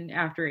talking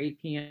after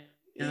 8 p.m.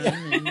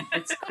 And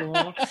it's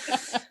cool.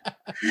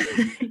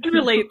 I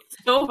relate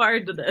so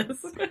hard to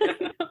this.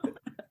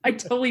 I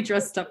totally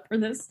dressed up for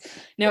this.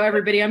 No,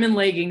 everybody, I'm in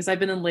leggings. I've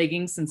been in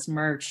leggings since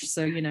March,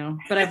 so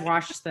but I've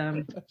washed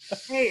them.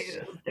 Hey,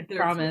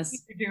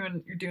 promise.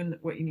 You're doing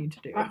what you need to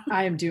do.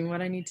 I am doing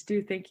what I need to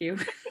do. Thank you.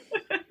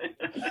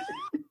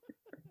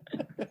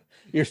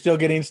 You're still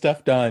getting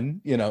stuff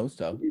done,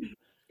 so.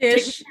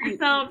 Ish. Take care of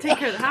yourself, take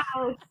care of the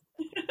house.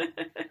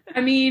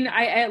 I mean,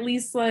 I at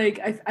least like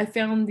I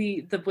found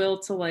the will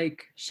to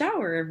like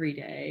shower every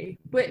day,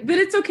 but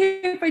it's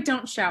okay if I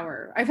don't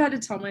shower. I've had to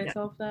tell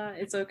myself that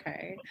it's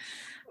okay.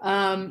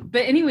 But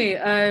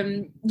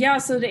anyway, yeah.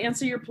 So to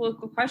answer your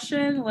political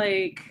question,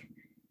 like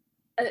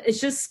it's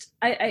just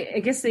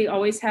I guess they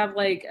always have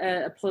like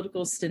a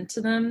political stint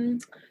to them.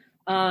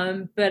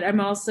 But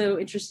I'm also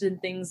interested in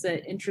things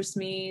that interest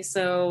me.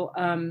 So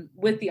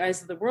with the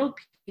Eyes of the World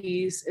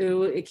piece,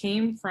 it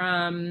came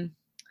from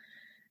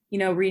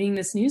reading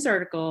this news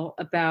article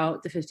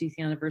about the 50th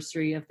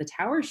anniversary of the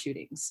tower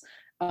shootings.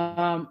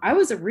 I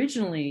was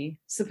originally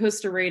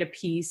supposed to write a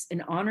piece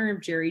in honor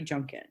of Jerry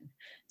Junkin.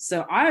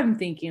 So I'm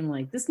thinking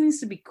like, this needs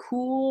to be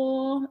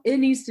cool. It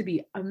needs to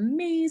be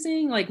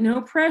amazing, like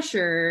no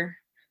pressure.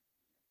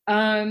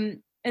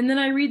 And then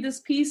I read this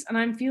piece and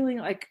I'm feeling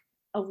like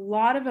a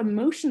lot of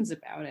emotions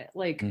about it.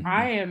 Like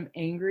I am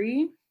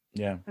angry.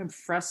 Yeah. I'm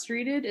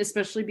frustrated,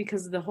 especially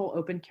because of the whole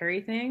open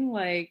carry thing.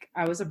 Like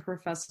I was a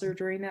professor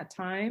during that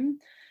time.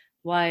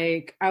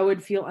 Like I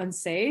would feel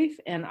unsafe,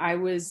 and I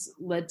was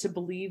led to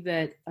believe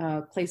that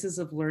places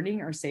of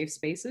learning are safe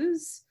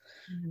spaces.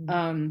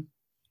 And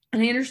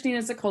I understand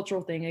it's a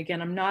cultural thing.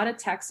 Again, I'm not a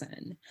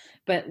Texan,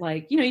 but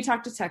like, you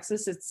talk to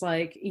Texas, it's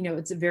like,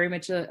 it's very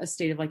much a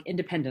state of like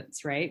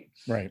independence, right?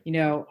 Right.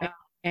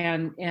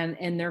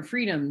 And their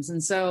freedoms.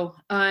 And so,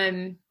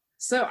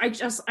 so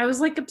I was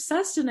like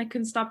obsessed and I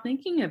couldn't stop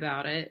thinking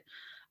about it.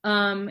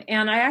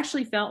 And I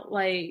actually felt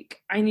like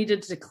I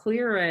needed to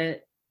clear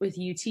it with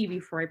UT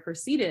before I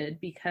proceeded,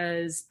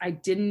 because I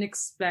didn't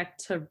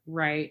expect to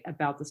write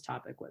about this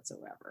topic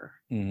whatsoever.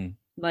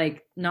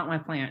 Like not my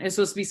plan. It's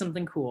supposed to be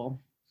something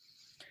cool,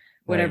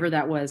 whatever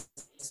that was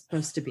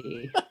supposed to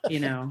be,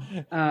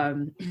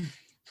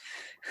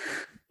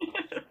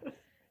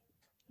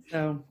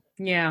 So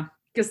yeah,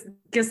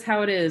 guess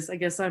how it is. I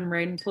guess I'm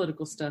writing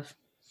political stuff.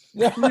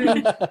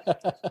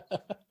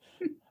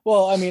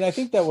 Well, I mean, I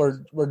think that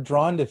we're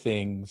drawn to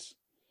things,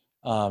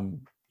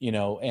 and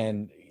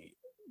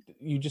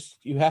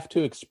you have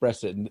to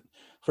express it. And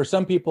for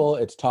some people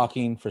it's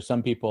talking, for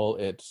some people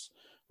it's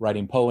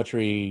writing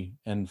poetry,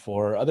 and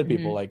for other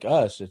people like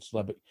us,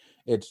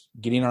 it's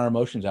getting our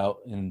emotions out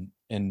in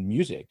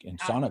music, in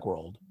sonic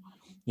world,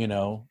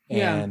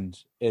 and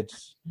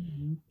it's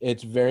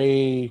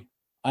very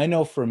I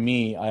know for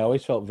me, I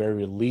always felt very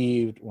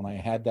relieved when I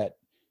had that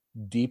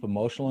deep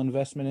emotional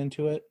investment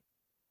into it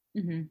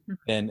Mm-hmm.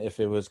 than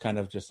if it was kind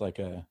of just like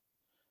a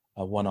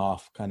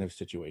one-off kind of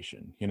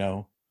situation, you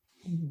know?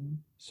 Mm-hmm.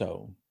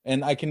 So,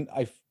 and I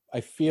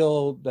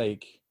feel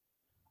like,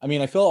 I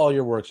mean, I feel all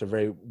your works are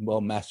very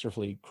well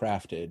masterfully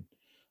crafted.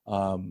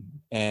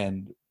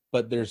 And,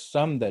 but there's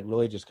some that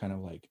really just kind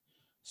of like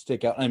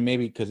stick out, and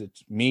maybe because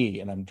it's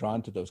me and I'm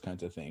drawn to those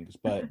kinds of things,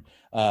 but,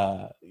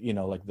 you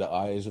know, like the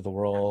Eyes of the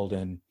World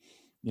and,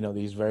 you know,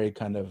 these very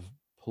kind of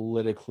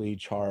politically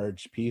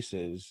charged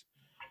pieces,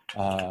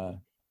 uh,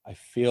 I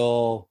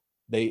feel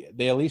they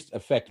at least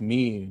affect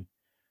me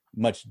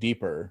much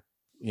deeper,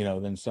 you know,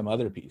 than some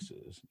other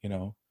pieces, you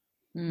know,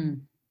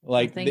 Mm. Well,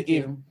 like thank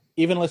you.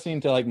 even listening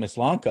to like Miss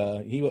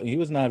Lanka, he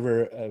was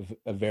never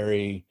a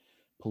very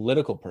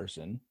political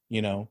person,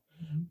 you know,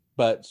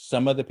 but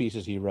some of the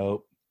pieces he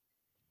wrote,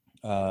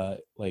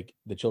 like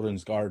the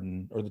Children's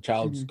Garden or the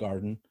Child's Mm-hmm.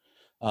 Garden,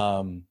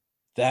 um,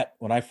 that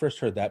when I first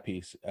heard that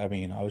piece, I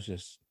mean, I was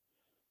just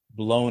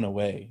blown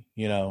away,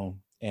 you know,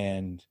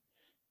 and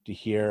to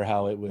hear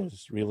how it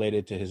was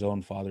related to his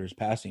own father's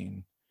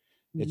passing,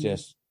 it Mm-hmm.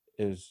 just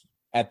is.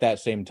 At that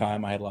same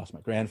time I had lost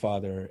my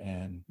grandfather,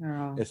 and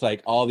Oh. it's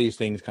like all these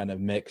things kind of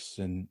mix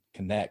and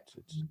connect.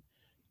 It's,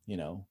 you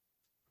know,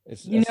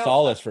 it's You a know,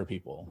 solace for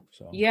people.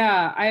 So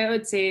yeah, I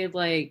would say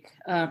like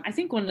I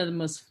think one of the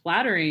most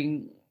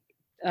flattering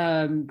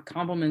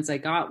compliments I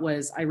got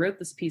was I wrote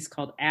this piece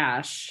called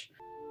Ash.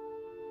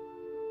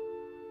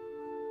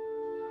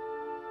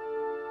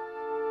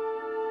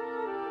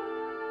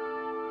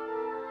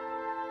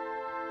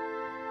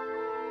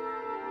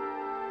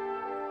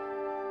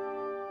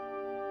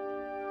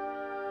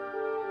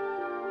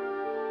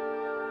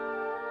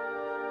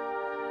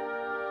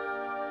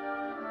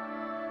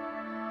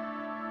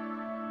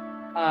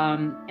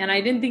 And I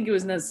didn't think it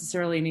was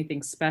necessarily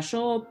anything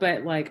special,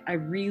 but like I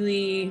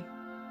really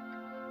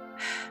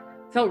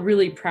felt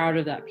really proud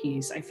of that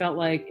piece. I felt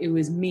like it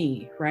was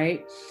me,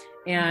 right?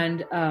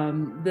 And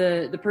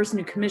the person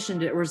who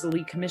commissioned it, or was the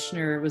lead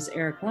commissioner, was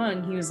Eric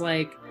Lung. He was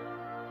like,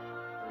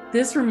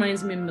 "This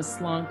reminds me of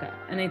Maslanka,"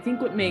 and I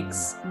think what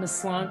makes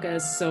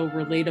Maslanka so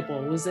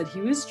relatable was that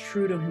he was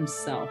true to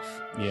himself.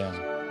 yeah,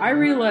 I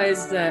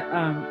realized that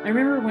I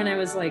remember when I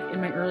was like in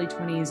my early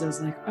 20s, I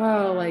was like,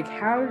 oh, like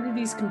how do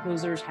these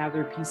composers have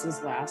their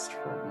pieces last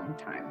for a long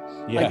time?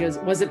 yeah,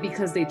 Like, was it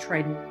because they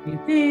tried new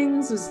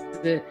things? Was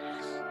it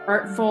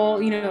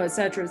artful, you know, et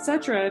cetera, et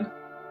cetera?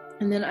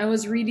 And then I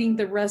was reading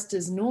The Rest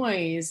is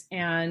Noise,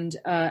 and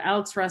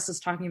Alex Russ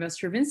was talking about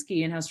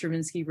Stravinsky and how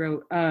Stravinsky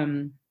wrote,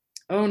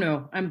 oh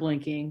no, I'm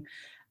blanking,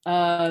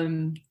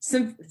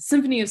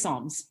 Symphony of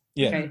Psalms.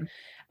 yeah. Okay.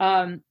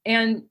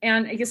 And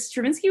I guess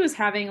Stravinsky was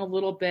having a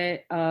little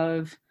bit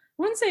of, I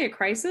wouldn't say a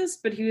crisis,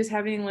 but he was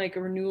having like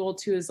a renewal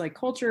to his like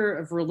culture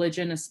of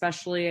religion,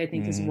 especially. I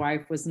think his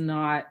wife was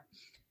not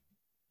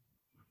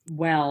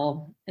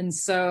well. And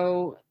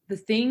so the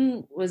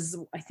thing was,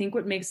 I think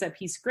what makes that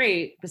piece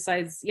great,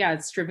 besides, yeah,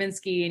 it's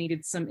Stravinsky and he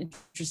did some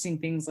interesting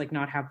things like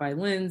not have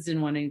violins,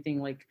 didn't want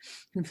anything like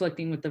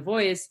conflicting with the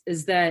voice,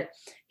 is that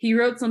he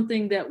wrote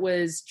something that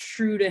was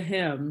true to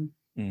him.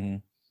 Mm-hmm.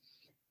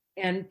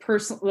 And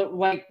personal,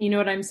 like, you know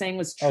what I'm saying,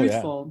 was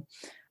truthful.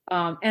 Oh,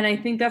 yeah. And I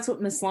think that's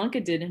what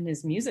Maslanka did in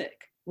his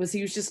music, was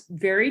he was just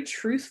very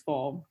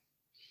truthful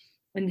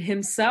in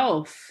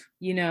himself,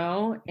 you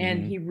know,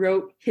 and he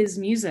wrote his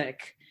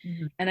music.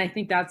 And I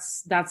think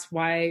that's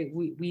why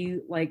we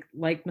like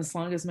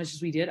Maslanka as much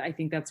as we did. I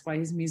think that's why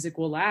his music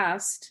will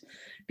last,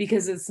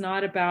 because it's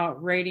not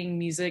about writing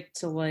music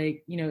to,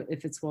 like, you know,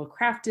 if it's well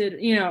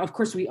crafted, you know, of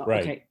course we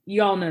okay,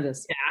 you all know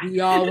this. Yeah. We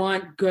all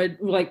want good,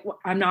 like,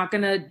 I'm not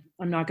gonna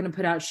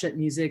put out shit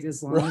music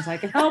as long as I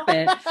can help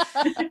it.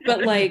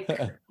 But like,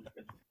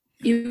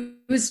 it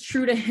was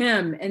true to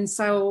him. And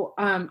so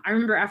I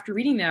remember after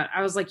reading that,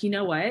 I was like, you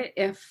know what,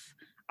 if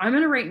I'm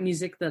going to write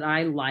music that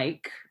I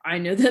like, I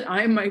know that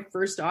I'm my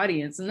first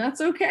audience, and that's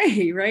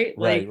okay. Right.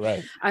 Like,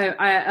 right.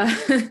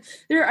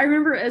 I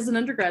remember as an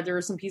undergrad, there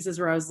were some pieces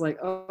where I was like,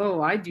 oh,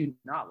 I do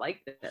not like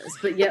this,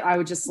 but yet I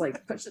would just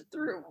like push it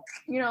through,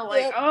 you know,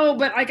 like, oh,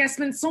 but like I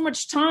spent so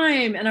much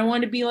time and I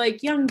want to be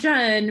like, young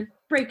Jen,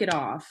 break it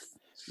off.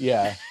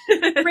 Yeah.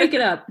 break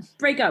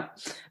up.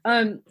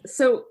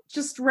 So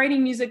just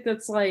writing music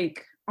that's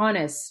like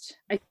honest,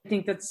 I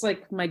think that's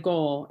like my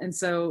goal. And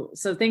so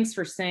thanks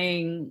for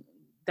saying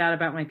that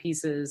about my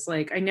pieces.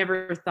 Like, I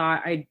never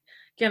thought I'd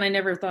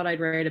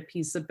write a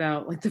piece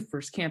about like the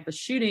first campus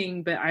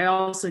shooting, but I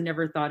also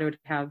never thought it would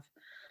have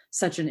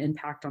such an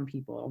impact on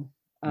people.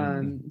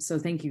 So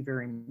thank you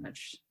very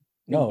much.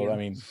 Thank you. I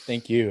mean,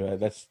 thank you.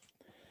 That's,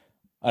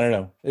 I don't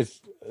know.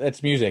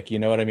 It's music, you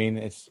know what I mean?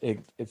 It's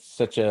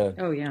such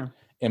a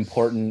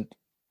important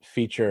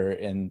feature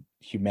in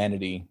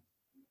humanity.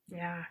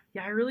 Yeah,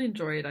 I really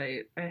enjoyed.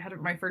 I had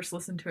my first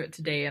listen to it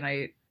today, and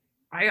I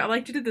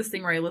like to do this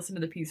thing where I listen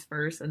to the piece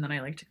first, and then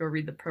I like to go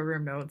read the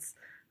program notes.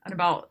 And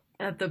about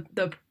at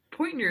the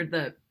point near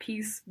the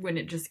piece when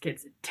it just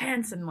gets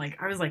intense, and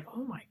like I was like,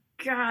 oh my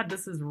God,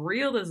 this is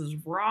real. This is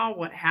raw.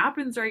 What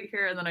happens right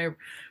here? And then I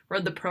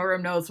read the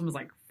program notes and was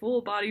like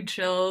full body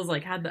chills,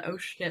 like had the oh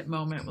shit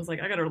moment, was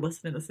like, I gotta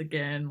listen to this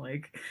again.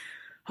 Like,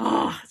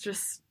 oh, it's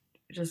just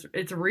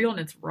it's real and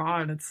it's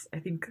raw. And it's, I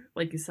think,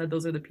 like you said,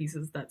 those are the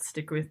pieces that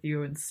stick with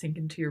you and sink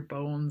into your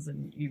bones,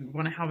 and you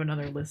want to have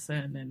another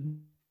listen,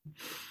 and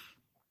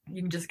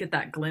you can just get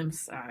that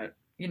glimpse at,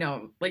 you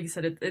know, like you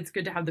said, it's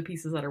good to have the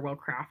pieces that are well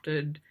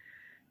crafted,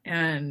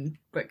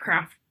 but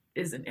craft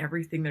isn't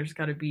everything. There's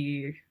got to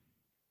be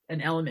an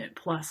element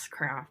plus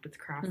craft. It's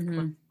craft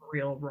plus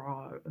real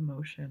raw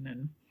emotion,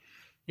 and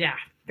yeah,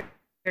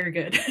 very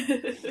good.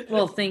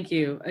 Well, thank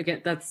you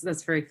again.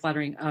 That's very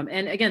flattering.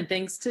 And again,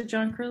 thanks to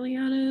John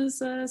Corleone's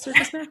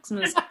Circus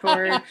Maximus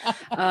for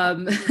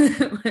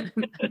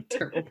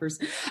terrible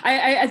person.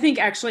 I think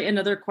actually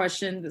another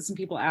question that some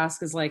people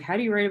ask is like, how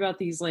do you write about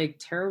these like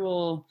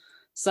terrible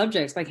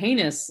subjects, like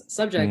heinous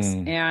subjects?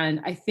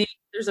 And I think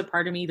there's a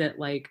part of me that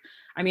like,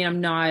 I mean,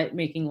 I'm not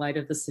making light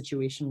of the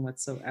situation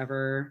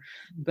whatsoever,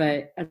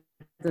 but at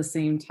the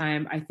same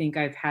time, I think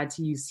I've had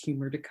to use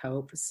humor to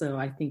cope. So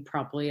I think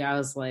probably I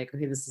was like,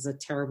 okay, this is a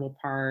terrible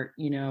part,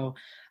 you know,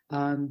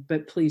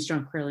 but please,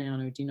 John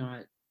Corleone, do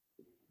not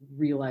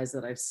realize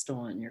that I've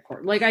stolen your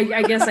court. Like,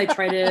 I guess I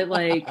try to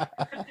like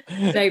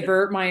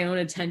divert my own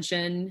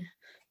attention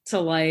to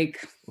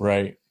like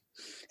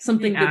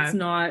something that's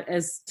not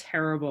as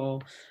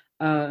terrible.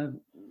 But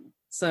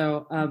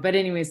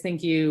anyways,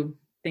 thank you.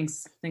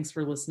 Thanks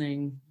for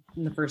listening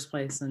in the first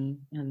place, and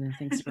then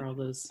thanks for all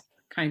those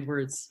kind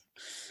words.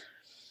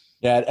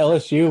 Yeah, at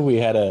LSU we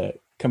had a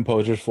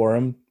composers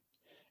forum,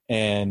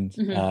 and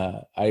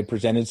I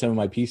presented some of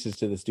my pieces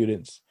to the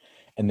students,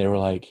 and they were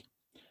like,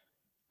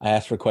 I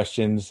asked for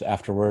questions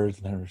afterwards,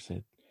 and they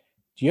said,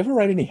 "Do you ever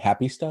write any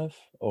happy stuff,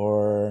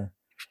 or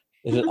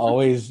is it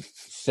always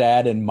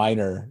sad and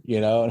minor?" You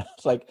know, and I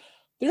was like,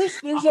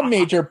 There's a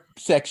major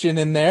section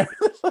in there.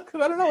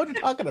 I don't know what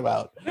you're talking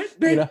about.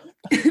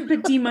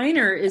 But D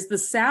minor is the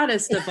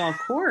saddest of all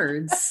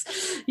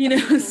chords, you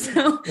know.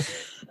 So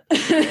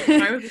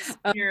when I was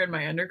a senior in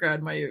my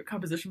undergrad, my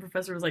composition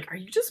professor was like, "Are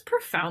you just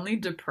profoundly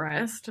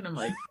depressed?" And I'm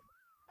like,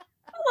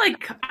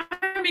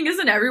 I mean,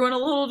 isn't everyone a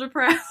little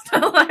depressed? I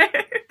want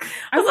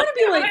to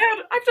be like,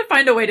 I have to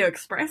find a way to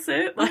express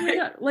it.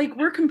 Like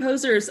we're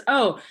composers.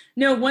 Oh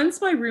no!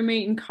 Once my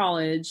roommate in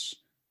college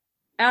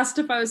asked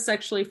if I was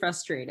sexually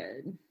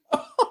frustrated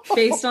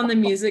based on the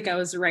music I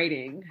was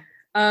writing.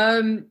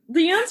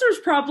 The answer is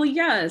probably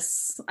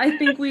yes. I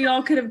think we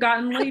all could have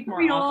gotten laid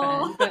more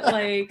often, but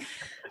like,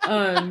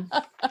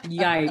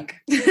 yike.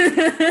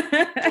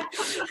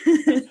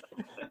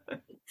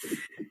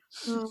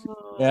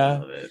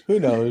 Yeah, who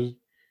knows?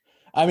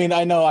 I mean,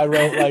 I know I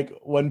wrote like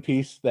one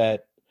piece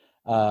that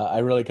I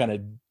really kind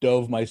of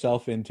dove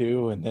myself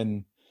into, and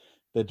then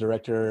the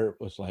director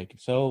was like,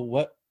 "So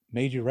what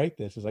made you write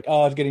this?" It's like,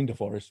 "Oh, I was getting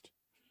divorced,"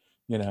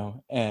 you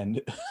know,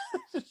 and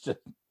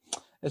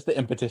it's the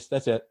impetus.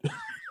 That's it.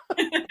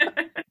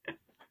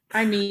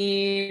 I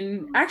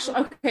mean, actually,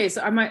 okay,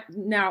 so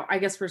I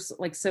guess we're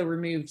like so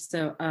removed.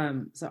 So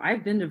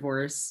I've been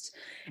divorced,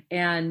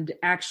 and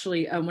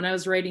actually, when I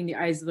was writing The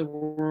Eyes of the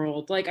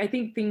World, like I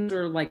think things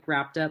were like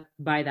wrapped up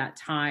by that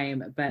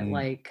time, but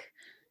like,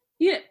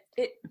 yeah,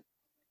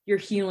 you're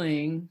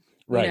healing.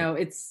 Right. You know,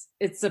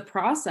 it's a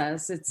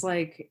process. It's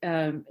like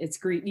it's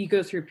grief. You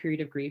go through a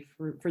period of grief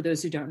for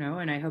those who don't know,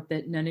 and I hope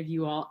that none of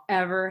you all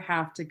ever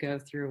have to go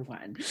through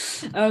one.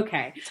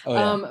 Okay. Oh,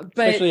 yeah.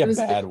 But especially a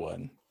bad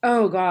one.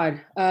 Oh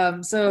God.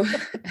 So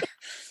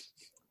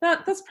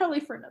that's probably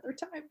for another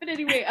time. But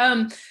anyway,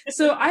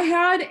 so I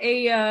had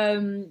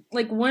a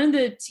like one of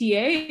the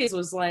TAs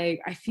was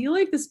like, I feel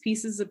like this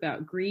piece is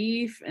about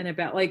grief and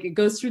about like it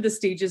goes through the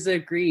stages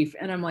of grief.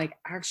 And I'm like,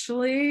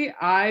 actually,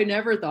 I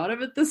never thought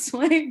of it this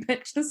way,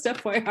 but just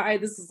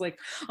FYI, this is like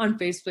on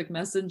Facebook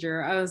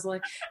Messenger. I was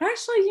like,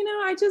 actually, you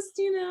know, I just,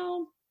 you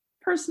know,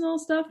 personal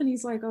stuff. And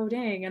he's like, oh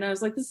dang. And I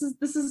was like, this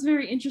is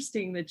very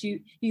interesting that you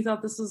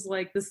thought this was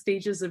like the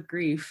stages of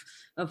grief,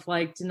 of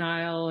like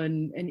denial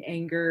and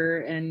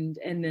anger, and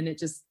then it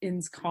just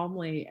ends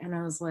calmly. And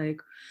I was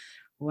like,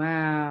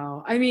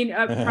 wow. I mean,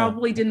 I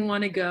probably didn't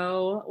want to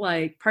go.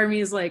 Like, part of me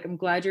is like, I'm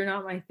glad you're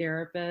not my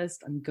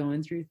therapist. I'm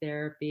going through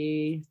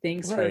therapy.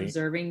 Thanks for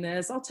observing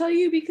this. I'll tell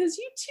you, because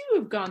you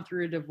too have gone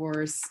through a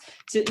divorce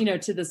to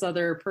this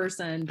other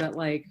person. But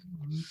like,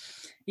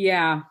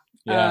 yeah.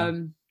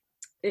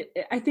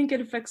 I think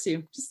it affects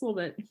you just a little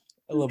bit.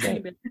 A little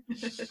bit.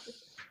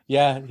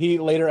 Yeah, he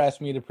later asked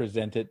me to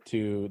present it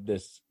to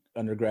this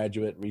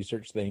undergraduate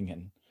research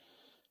thing,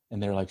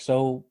 and they're like,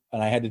 so,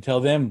 and I had to tell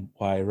them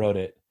why I wrote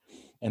it,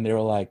 and they were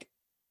like,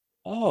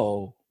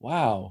 oh,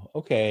 wow,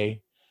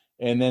 okay.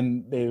 And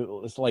then they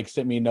like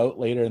sent me a note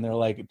later, and they're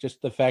like,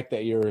 just the fact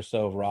that you're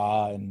so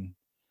raw and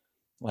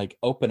like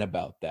open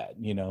about that,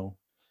 you know,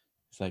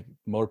 it's like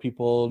more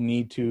people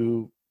need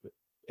to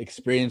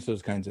experience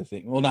those kinds of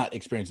things. Well, not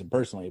experience them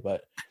personally,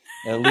 but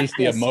at least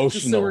the emotional.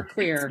 Just so we're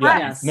clear. Yeah.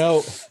 Yes.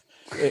 No,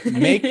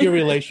 make your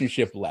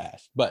relationship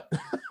last, but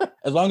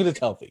as long as it's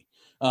healthy.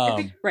 I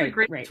think it's a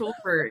great tool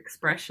for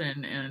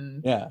expression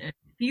and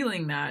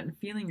feeling that and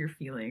feeling your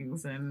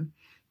feelings, and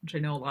which I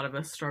know a lot of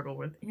us struggle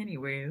with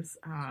anyways,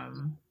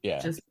 Yeah.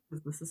 just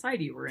with the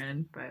society we're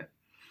in. But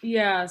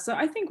Yeah, so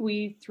I think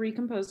we three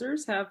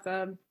composers have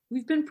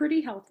we've been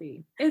pretty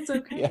healthy. It's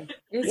okay. Yeah.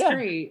 It's Yeah.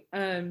 great.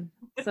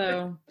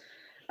 So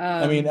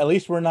I mean, at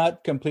least we're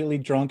not completely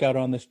drunk out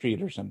on the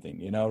street or something,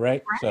 you know,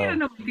 right? right, So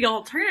and the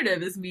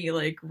alternative is me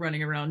like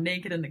running around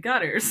naked in the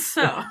gutters.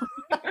 So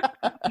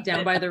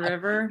down by the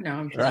river. No,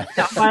 I'm joking. right.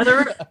 down by the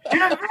river,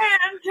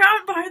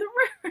 down by the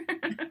river.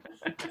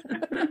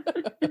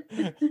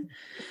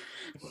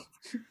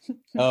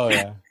 Oh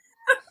yeah.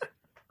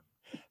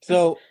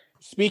 So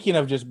speaking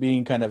of just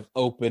being kind of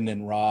open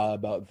and raw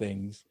about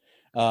things,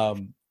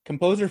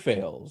 composer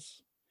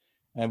fails,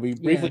 and we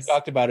briefly Yes.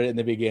 talked about it in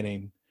the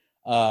beginning.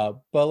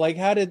 But like,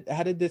 how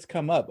did this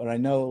come up? And I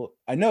know,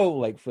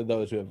 like for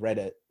those who have read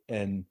it,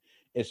 and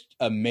it's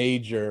a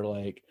major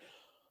like,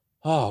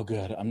 oh,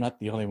 good, I'm not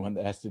the only one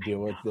that has to deal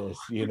with this,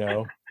 you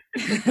know.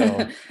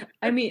 So,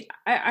 I mean,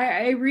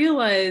 I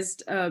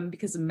realized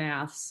because of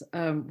maths,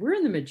 we're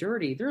in the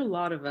majority. There are a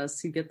lot of us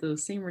who get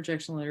those same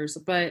rejection letters.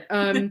 But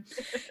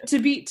to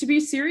be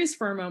serious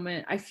for a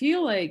moment, I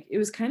feel like it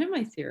was kind of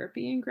my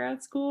therapy in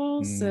grad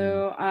school.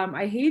 So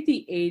I hate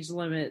the age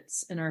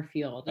limits in our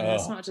field, and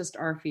that's not just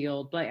our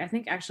field, but I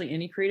think actually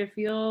any creative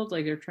field,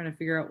 like they're trying to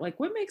figure out like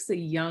what makes a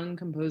young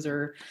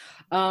composer.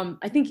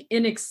 I think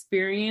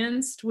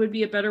inexperienced would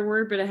be a better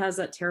word, but it has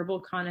that terrible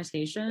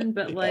connotation.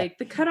 But like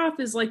the cutoff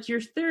is like you're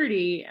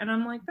 30, and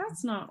I'm like,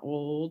 that's not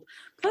old.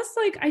 Plus,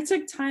 like I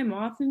took time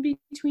off in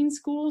between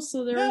schools,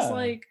 so there was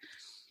like,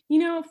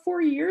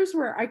 4 years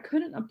where I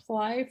couldn't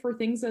apply for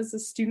things as a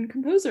student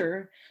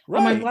composer.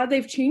 right. I'm glad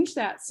they've changed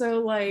that. So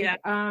like,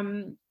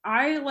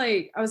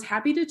 I was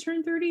happy to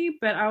turn 30,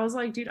 but I was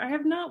like, dude, I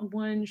have not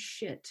won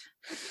shit.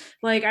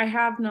 Like I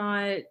have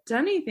not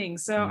done anything.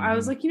 So I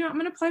was like, I'm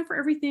going to apply for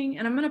everything,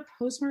 and I'm going to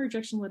post my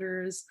rejection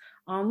letters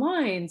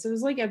online. So it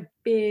was like a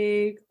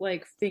big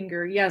like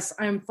finger. Yes,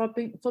 I'm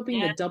flipping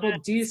the double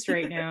deuce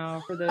right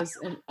now for those,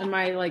 and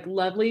my like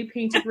lovely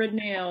painted red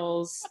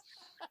nails.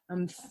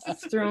 I'm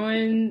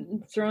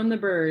throwing the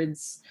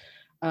birds,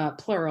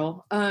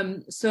 plural.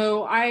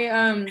 So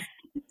I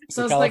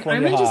so it's like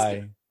I'm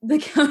just we're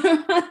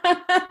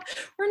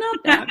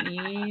not that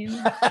mean.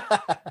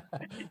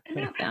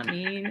 We're not that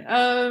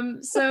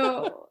mean.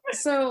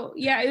 So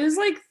yeah, it was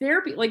like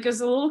therapy. Like it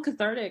was a little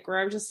cathartic where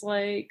I was just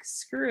like,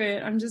 screw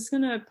it, I'm just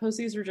gonna post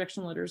these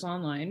rejection letters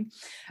online.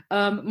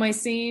 My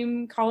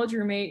same college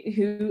roommate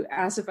who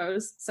asked if I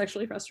was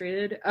sexually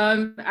frustrated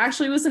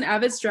actually was an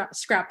avid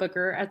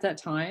scrapbooker at that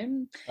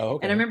time. Oh,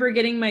 okay. And I remember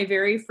getting my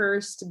very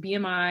first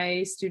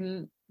BMI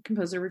student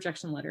composer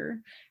rejection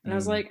letter, and I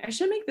was like, I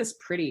should make this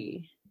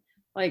pretty,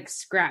 like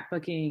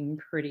scrapbooking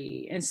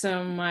pretty. And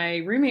so my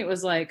roommate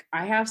was like,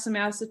 I have some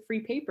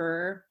acid-free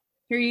paper,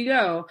 here you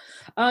go.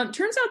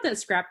 Turns out that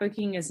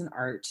scrapbooking is an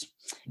art,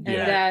 and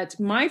that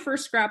my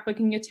first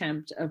scrapbooking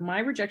attempt of my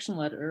rejection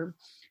letter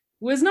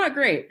was not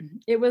great.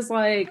 It was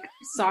like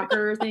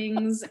soccer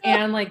things,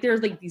 and like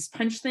there's like these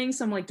punch things.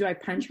 So I'm like, do I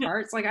punch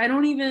hearts? Like I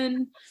don't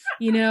even,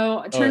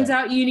 it turns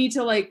out you need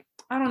to like,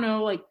 I don't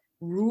know, like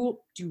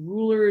do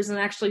rulers and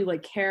actually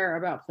like care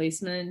about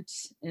placement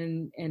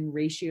and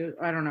ratio.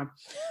 I don't know.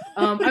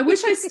 I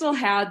wish I still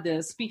had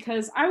this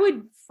because I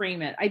would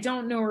frame it. I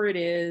don't know where it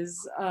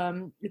is.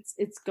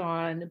 It's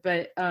gone.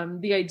 But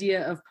the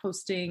idea of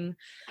posting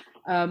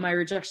my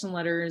rejection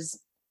letters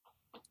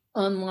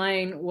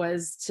online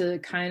was to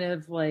kind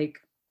of like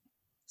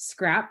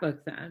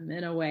scrapbook them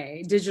in a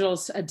way, a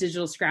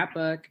digital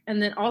scrapbook.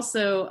 And then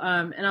also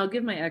and I'll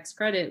give my ex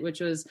credit,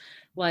 which was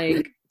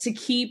like to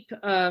keep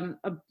a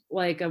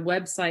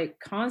website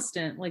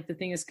constant. Like the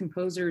thing is,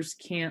 composers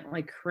can't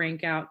like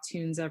crank out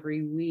tunes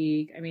every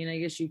week. I mean, I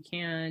guess you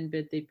can,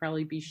 but they'd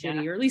probably be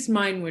shitty, or at least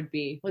mine would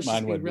be. Let's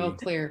just be real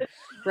clear,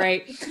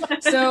 right?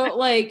 So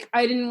like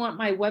I didn't want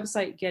my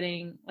website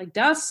getting like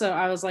dust, so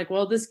I was like,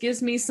 well, this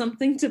gives me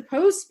something to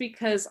post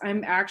because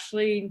I'm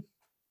actually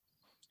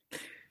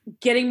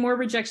getting more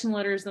rejection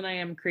letters than I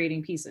am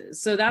creating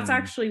pieces. So that's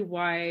actually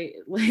why,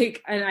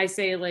 like, and I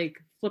say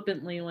like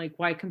flippantly, like,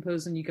 why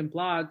compose when you can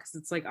blog? Because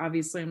it's like,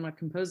 obviously I'm not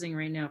composing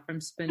right now if I'm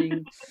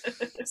spending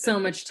so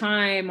much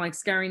time like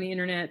scouring the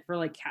internet for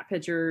like cat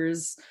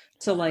pictures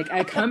to like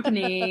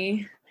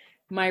accompany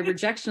my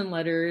rejection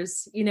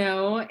letters, and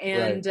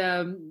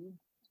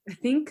I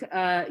think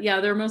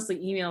they're mostly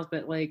emails,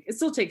 but like it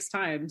still takes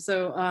time.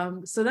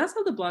 So so that's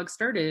how the blog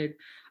started.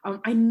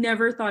 I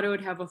never thought it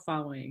would have a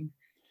following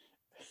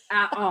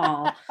at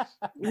all.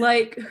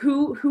 Like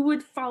who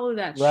would follow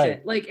that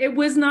shit? Like it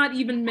was not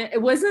even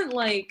it wasn't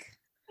like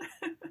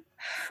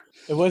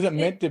it wasn't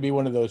meant to be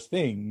one of those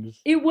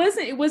things. It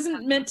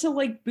wasn't meant to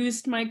like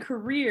boost my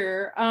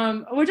career,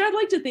 which I'd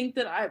like to think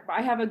that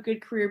I have a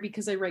good career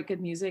because I write good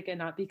music and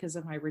not because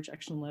of my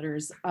rejection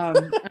letters. I'm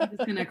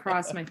just gonna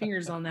cross my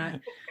fingers on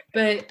that.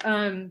 But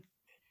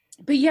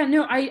yeah,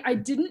 no, I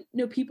didn't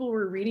know people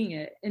were reading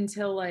it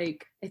until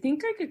like I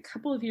think like a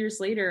couple of years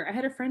later. I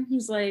had a friend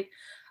who's like,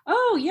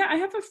 oh yeah, I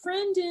have a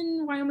friend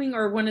in Wyoming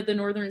or one of the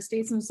northern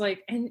states, and was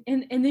like, and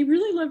they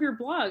really love your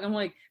blog. I'm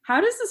like,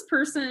 how does this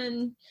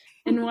person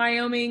in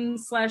Wyoming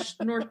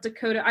 / North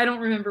Dakota, I don't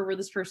remember where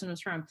this person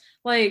was from,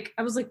 like,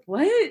 I was like,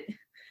 what,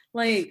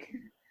 like,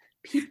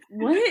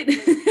 what?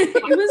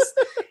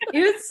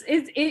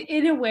 It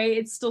in a way,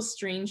 it's still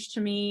strange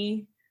to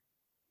me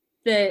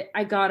that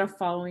I got a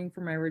following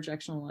for my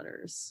rejection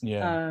letters.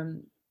 Yeah.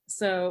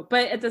 So,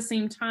 but at the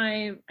same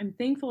time, I'm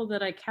thankful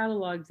that I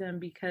cataloged them,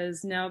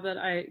 because now that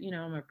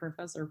I'm a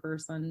professor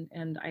person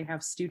and I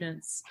have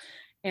students,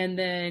 and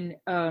then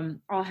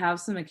I'll have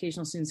some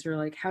occasional students who are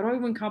like, how do I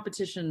win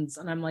competitions?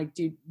 And I'm like,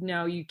 dude,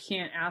 no, you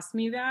can't ask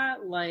me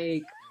that.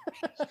 Like,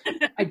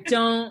 I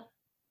don't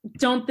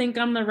think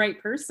I'm the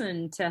right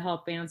person to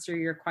help answer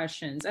your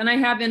questions. And I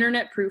have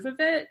internet proof of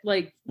it.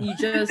 Like, you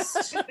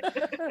just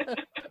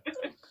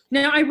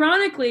now,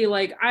 ironically,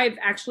 like, I've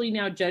actually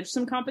now judged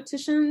some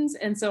competitions,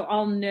 and so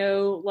I'll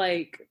know,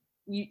 like,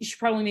 you should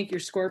probably make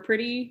your score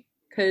pretty,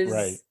 because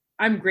Right.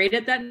 I'm great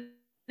at that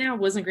now.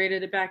 Wasn't great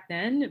at it back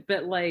then,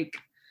 but like,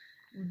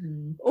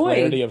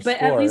 Clarity of but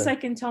score. at least I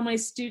can tell my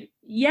student,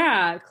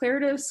 yeah,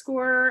 clarity of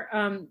score,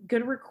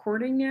 good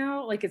recording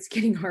now. Like, it's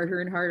getting harder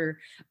and harder.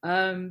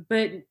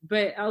 But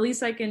at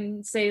least I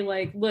can say,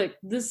 like, look,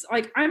 this,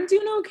 like, I'm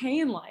doing okay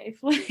in life.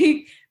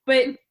 Like,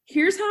 but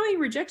here's how many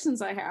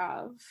rejections I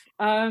have.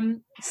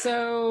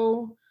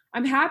 So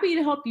I'm happy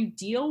to help you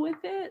deal with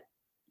it.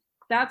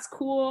 That's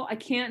cool. I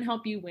can't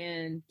help you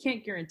win.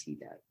 Can't guarantee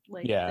that.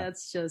 Like, Yeah.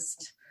 that's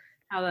just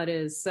how that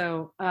is.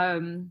 So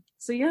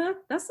yeah,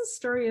 that's the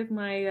story of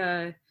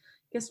my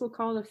guess we'll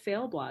call it a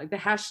fail blog. The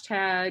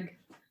hashtag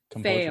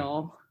Composer.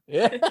 fail.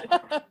 Yeah.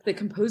 The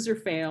composer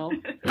fail.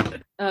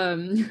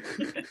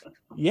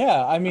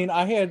 Yeah, I mean,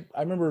 I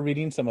remember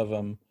reading some of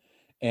them,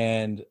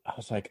 and I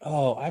was like,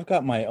 oh, I've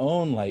got my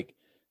own, like,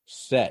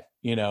 set,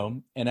 you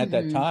know. And at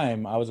that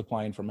time, I was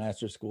applying for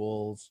master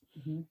schools,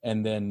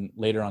 and then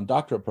later on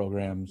doctorate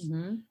programs,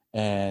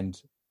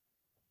 and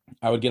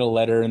I would get a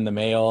letter in the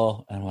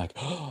mail, and I'm like,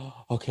 oh,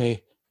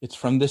 okay, it's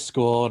from this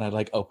school, and I'd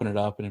like open it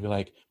up, and it'd be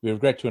like, we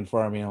regret to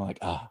inform you. And I'm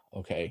like,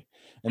 okay.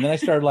 And then I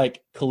started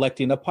like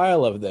collecting a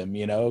pile of them,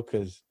 you know,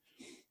 because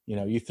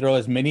you throw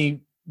as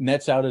many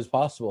nets out as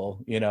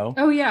possible, you know.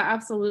 Oh yeah,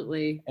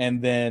 absolutely.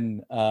 And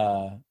then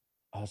I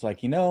was like,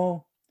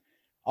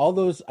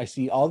 I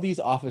see all these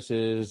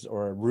offices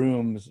or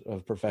rooms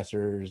of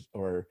professors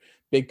or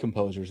big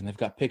composers, and they've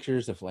got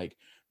pictures of like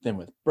them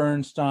with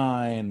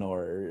Bernstein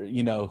or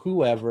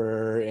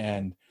whoever,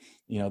 and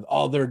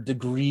all their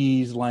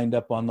degrees lined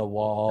up on the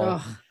wall.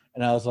 Ugh.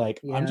 And I was like,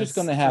 yes. I'm just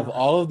gonna have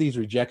all of these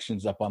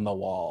rejections up on the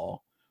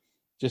wall,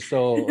 just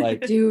so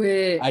like do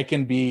it. I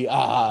can be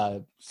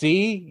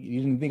see, you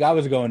didn't think I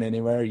was going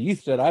anywhere. You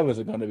said I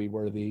wasn't going to be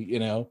worthy,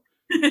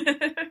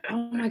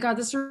 Oh my God,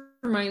 this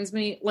reminds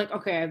me, like,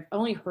 okay, I've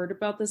only heard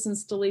about this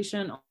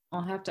installation.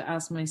 I'll have to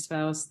ask my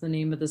spouse the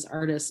name of this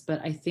artist,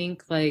 but I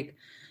think like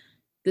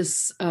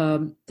this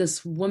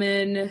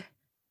woman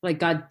like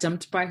got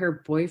dumped by her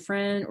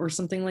boyfriend or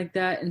something like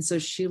that, and so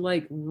she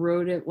like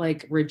wrote it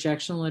like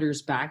rejection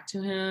letters back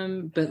to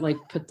him, but like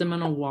put them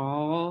on a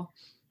wall.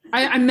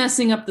 I'm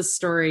messing up the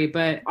story,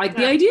 but like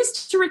the idea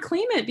is to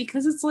reclaim it,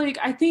 because it's like,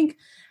 I think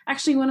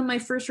actually one of my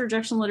first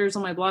rejection letters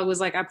on my blog was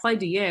like, I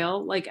applied to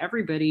Yale, like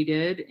everybody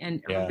did,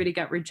 and everybody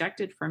got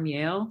rejected from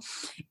Yale.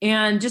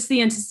 And just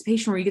the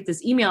anticipation where you get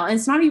this email, and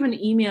it's not even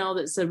an email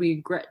that said we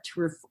regret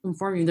to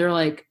inform you. They're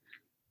like,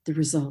 the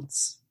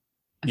results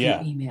of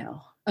your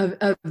email,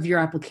 of your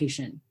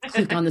application.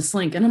 Click on this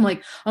link. And I'm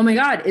like, oh my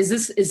God, is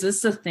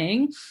this a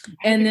thing?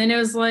 And then it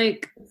was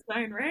like, it's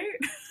fine, right?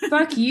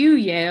 Fuck you,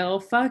 Yale.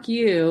 Fuck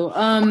you.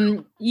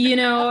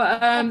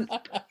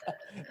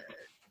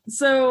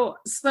 So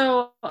just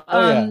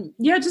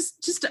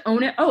to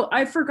own it. Oh,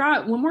 I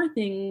forgot one more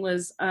thing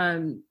was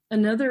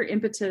another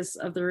impetus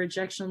of the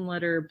rejection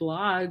letter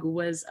blog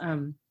was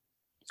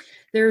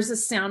there's a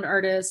sound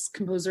artist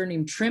composer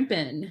named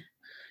Trimpin,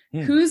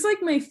 who's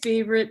like my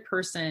favorite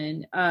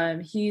person.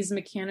 He's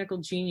mechanical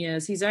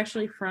genius. He's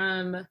actually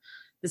from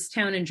this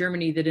town in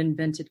Germany that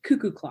invented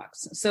cuckoo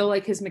clocks. So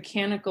like his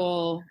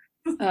mechanical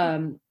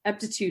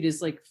aptitude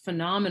is like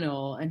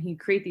phenomenal, and he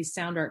create these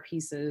sound art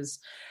pieces.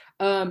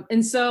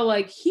 And so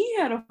like he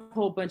had a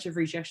whole bunch of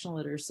rejection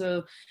letters.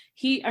 So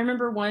I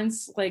remember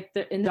once like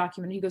in the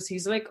document,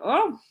 he's like,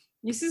 oh,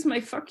 this is my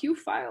fuck you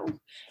file.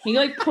 He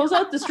like pulls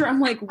out this drawer. I'm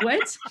like,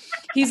 what?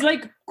 He's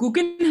like,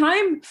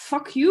 Guggenheim,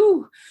 fuck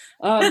you.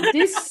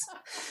 This,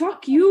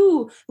 fuck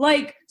you.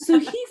 Like, so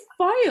he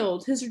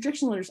filed his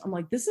rejection letters. I'm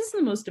like, this is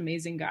the most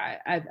amazing guy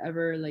I've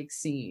ever like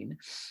seen.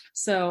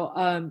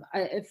 So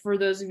for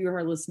those of you who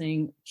are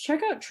listening, check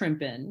out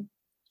Trimpin,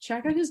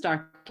 check out his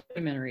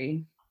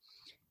documentary,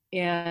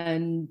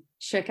 and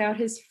check out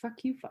his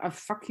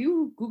fuck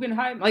you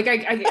Guggenheim. Like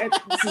I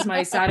this is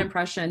my sad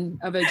impression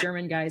of a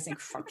German guy saying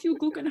fuck you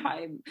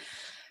Guggenheim.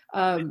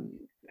 So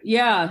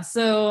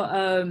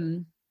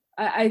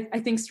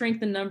I think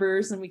strength in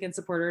numbers, and we can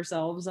support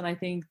ourselves. And I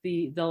think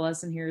the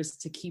lesson here is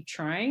to keep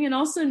trying, and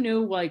also know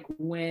like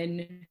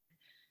when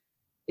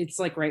it's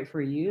like right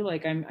for you.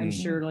 Like I'm Mhm.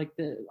 sure like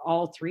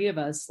all three of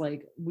us,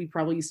 like we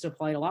probably used to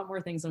apply to a lot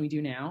more things than we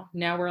do now.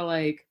 Now we're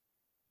like,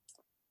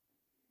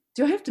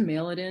 do I have to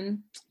mail it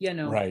in? Yeah,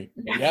 no. Right.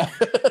 Yeah.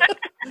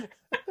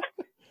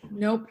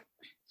 Nope.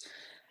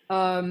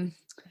 Oh,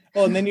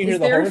 and then you hear Is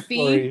the there a horror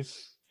fee?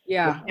 stories.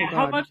 Yeah. Oh Yeah,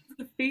 how God. much is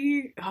the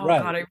fee? Oh God,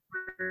 Right. I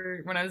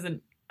remember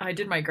when I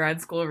did my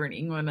grad school over in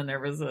England, and there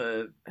was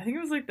I think it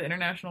was like the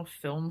International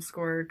Film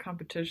Score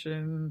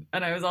competition,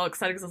 and I was all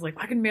excited because I was like,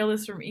 I can mail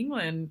this from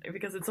England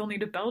because it's only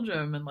to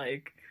Belgium, and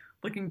like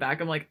looking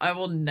back, I'm like, I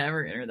will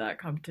never enter that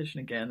competition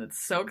again. It's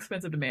so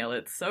expensive to mail it,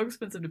 it's so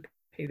expensive to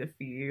pay the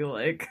fee,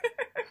 like.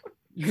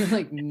 You're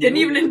like, Didn't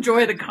even nope.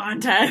 enjoy the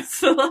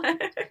contest.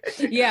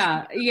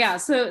 Yeah.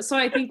 So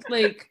I think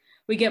like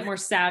we get more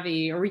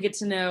savvy, or we get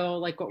to know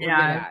like what we're good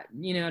Yeah, at.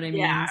 You know what I mean?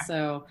 yeah.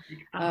 So,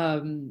 Uh,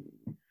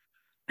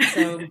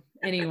 so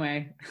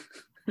anyway.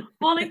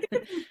 Well, and I think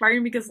it's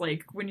inspiring because,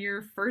 like, when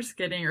you're first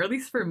getting, or at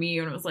least for me,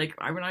 when it was like,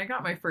 when I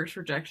got my first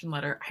rejection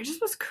letter, I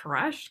just was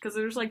crushed because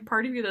there's like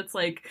part of you that's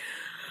like,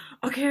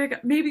 okay,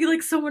 maybe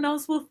like someone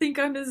else will think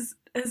I'm as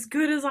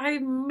good as I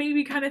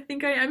maybe kind of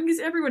think I am, because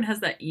everyone has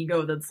that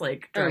ego that's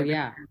like Oh driving,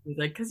 yeah.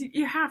 like, because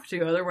you have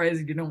to,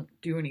 otherwise you don't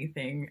do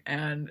anything,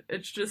 and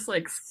it's just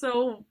like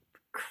so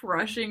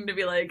crushing to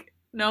be like,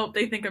 nope,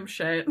 they think I'm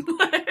shit.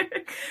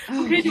 Like,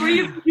 Oh okay, do I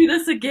yeah. have to do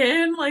this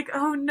again? Like,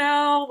 oh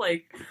no,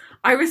 like.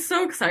 I was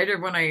so excited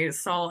when I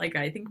saw, like,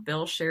 I think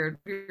Bill shared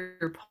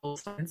your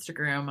post on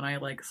Instagram, and I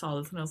like saw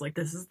this and I was like,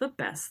 this is the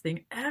best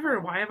thing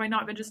ever. Why have I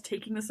not been just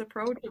taking this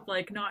approach of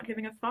like not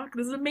giving a fuck?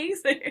 This is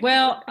amazing.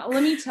 Well,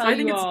 let me So tell I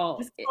think you it's all.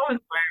 just so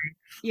inspiring.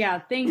 Yeah,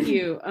 thank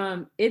you.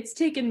 It's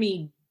taken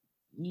me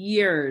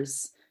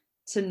years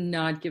to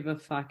not give a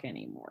fuck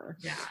anymore.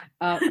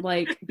 Yeah.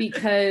 Like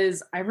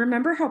because I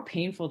remember how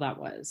painful that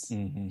was.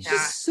 Mhm. It's Yeah.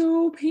 just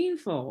so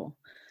painful.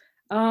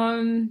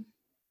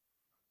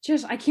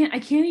 Just I can't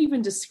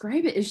even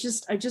describe it. It's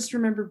just I just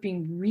remember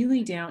being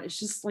really down. It's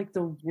just like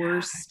the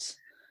worst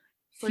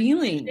It's like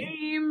feeling.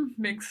 shame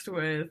mixed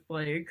with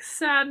like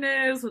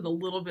sadness, with a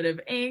little bit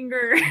of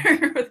anger,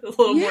 with a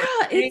little more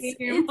Yeah,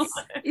 shame.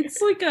 it's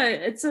like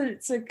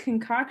it's a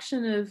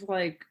concoction of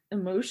like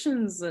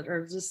emotions that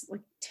are just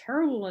like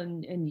terrible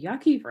and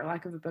yucky, for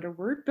lack of a better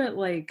word. But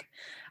like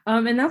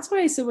and that's why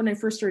I said when I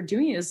first started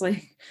doing it is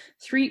like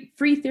free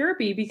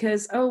therapy,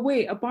 because oh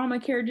wait,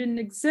 Obamacare didn't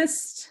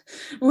exist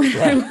when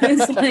I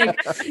was like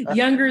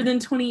younger than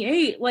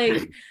 28.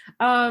 Like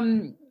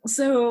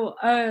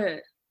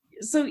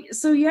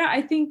so yeah,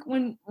 I think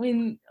when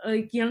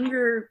like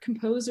younger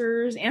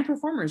composers and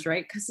performers,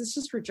 right, because it's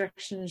just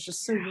rejection is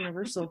just so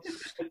universal,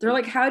 they're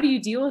like, how do you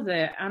deal with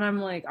it? And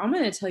I'm like, I'm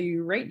going to tell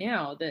you right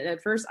now that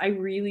at first I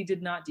really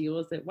did not deal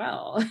with it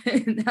well.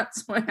 And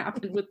that's what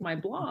happened with my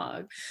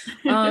blog.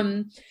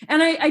 And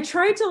I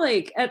tried to,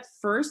 like, at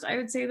first I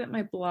would say that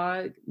my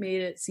blog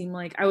made it seem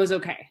like I was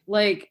okay,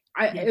 like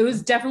it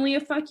was definitely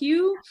a fuck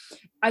you.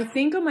 I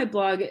think on my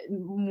blog it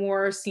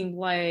more seemed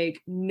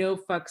like no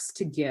fucks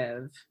to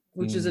give,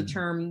 which is a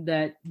term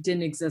that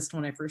didn't exist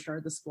when I first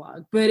started this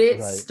blog, but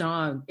it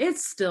stung. It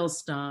still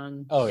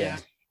stung. Oh yeah.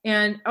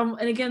 And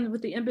again,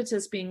 with the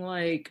impetus being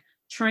like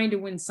trying to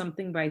win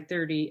something by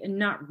 30 and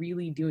not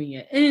really doing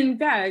it. And in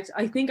fact,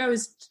 I think I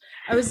was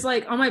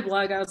like on my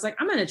blog, I was like,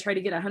 I'm going to try to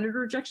get 100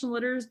 rejection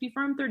letters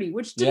before I'm 30,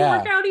 which didn't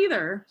work out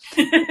either.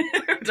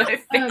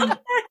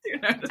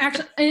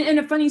 Actually, and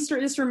a funny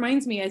story, this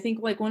reminds me, I think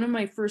like one of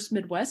my first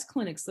Midwest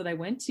clinics that I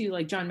went to,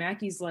 like John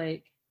Mackey's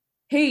like,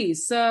 hey,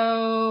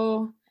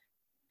 so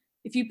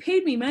if you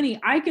paid me money,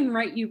 I can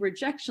write you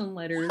rejection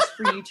letters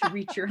for you to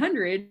reach your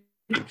 100.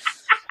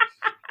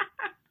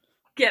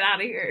 Get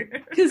out of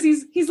here. Because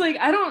he's like,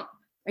 are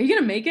you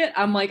gonna make it?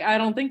 I'm like, I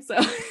don't think so.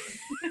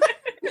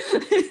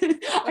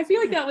 I feel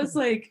like that was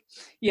like,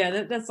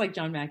 yeah, that's like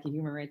John Mackey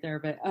humor right there.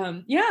 But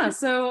yeah,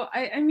 so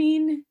I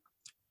mean,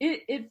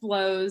 it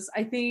blows.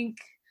 I think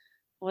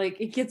like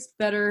it gets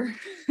better.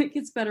 It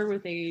gets better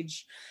with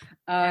age.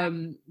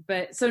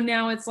 But so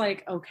now it's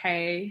like,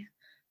 okay,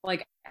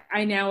 like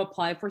I now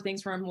apply for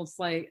things where I'm just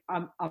like,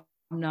 I'm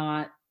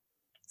not,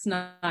 it's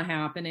not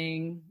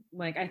happening.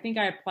 Like I think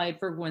I applied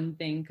for one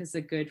thing because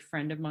a good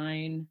friend of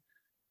mine,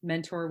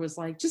 mentor, was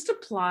like, just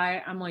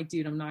apply. I'm like,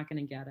 dude, I'm not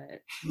gonna get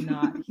it. I'm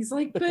not. He's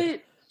like,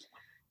 but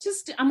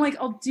just, I'm like,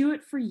 I'll do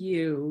it for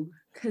you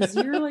because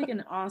you're like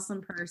an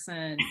awesome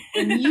person.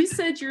 And you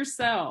said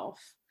yourself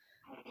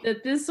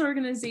that this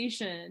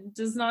organization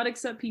does not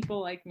accept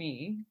people like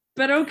me.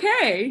 But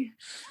okay,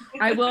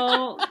 I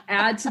will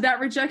add to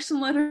that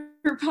rejection letter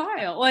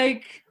pile.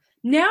 Like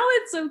now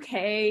it's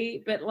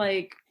okay, but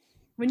like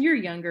when you're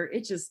younger,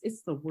 it's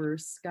the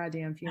worst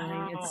goddamn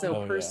feeling. It's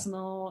so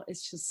personal. Yeah.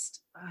 It's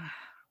just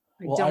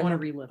I don't want to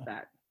relive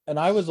that. And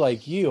I was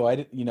like you,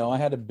 I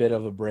had a bit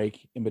of a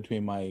break in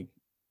between my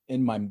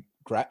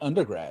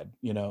undergrad,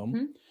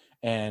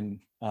 and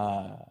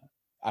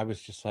I was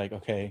just like,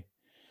 okay,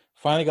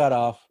 finally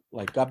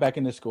got back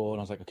into school, and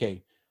I was like,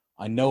 okay,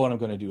 I know what I'm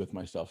going to do with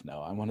myself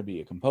now. I want to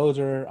be a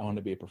composer. I want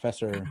to be a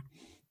professor.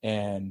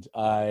 And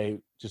I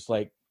just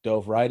like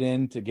dove right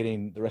into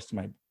getting the rest of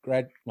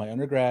my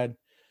undergrad.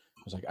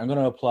 was like, I'm going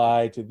to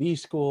apply to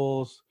these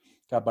schools.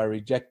 Got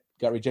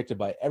rejected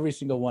by every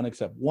single one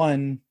except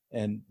one,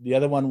 and the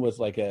other one was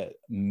like a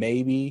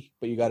maybe,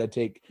 but you got to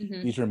take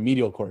these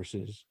remedial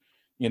courses,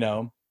 you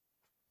know.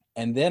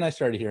 And then I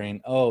started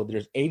hearing, oh,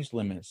 there's age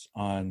limits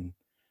on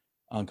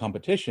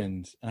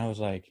competitions, and I was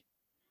like,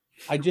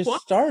 I just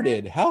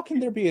started. How can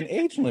there be an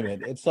age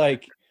limit? It's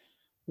like,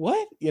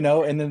 what, you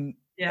know? And then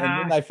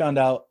I found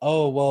out,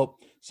 oh, well,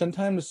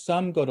 sometimes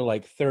some go to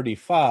like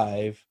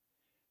 35.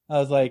 I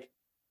was like,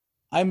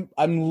 I'm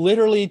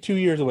literally 2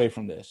 years away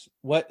from this.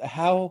 What?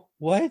 How?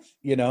 What?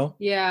 You know?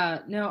 Yeah,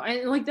 no,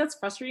 I like that's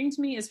frustrating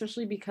to me,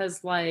 especially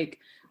because like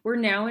we're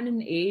now in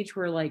an age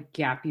where like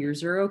gap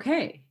years are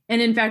okay.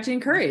 And in fact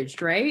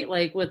encouraged, right?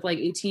 Like with like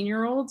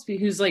 18-year-olds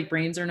whose like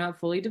brains are not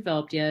fully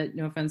developed yet.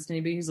 No offense to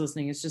anybody who's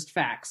listening, it's just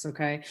facts,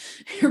 okay?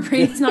 Your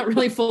brain's not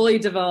really fully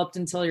developed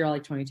until you're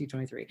like 22,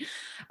 23.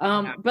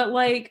 But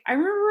like I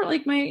remember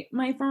like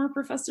my former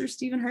professor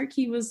Stephen Hart,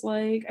 he was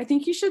like, I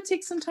think you should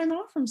take some time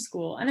off from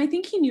school. And I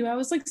think he knew I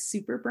was like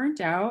super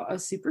burnt out, I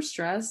was super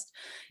stressed,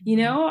 you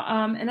know.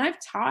 And I've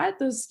taught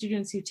those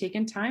students who've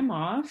taken time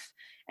off,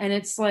 and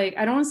it's like,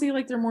 I don't want to say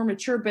like they're more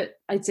mature, but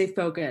I'd say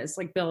focus,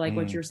 like Bill, like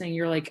what you're saying,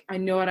 you're like, I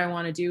know what I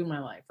want to do in my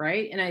life.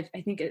 Right. And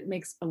I think it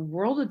makes a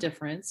world of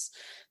difference.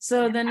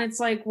 So then it's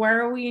like, why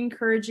are we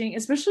encouraging,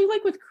 especially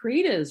like with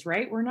creatives,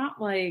 right? We're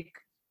not like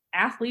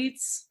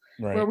athletes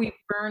where we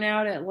burn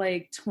out at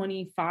like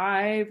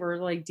 25, or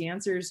like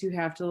dancers who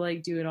have to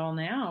like do it all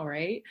now.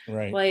 Right.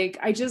 Like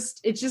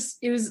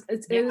it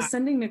was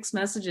sending mixed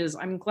messages.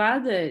 I'm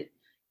glad that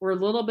we're a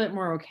little bit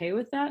more okay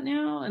with that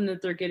now, and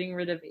that they're getting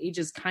rid of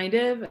ages. Kind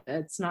of,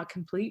 it's not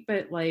complete,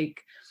 but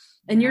like,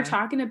 and you're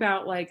talking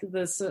about like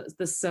the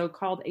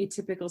so-called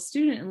atypical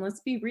student, and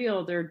let's be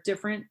real, there are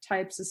different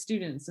types of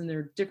students, and there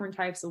are different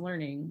types of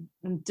learning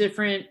and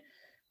different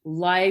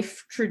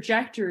life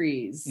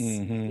trajectories,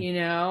 you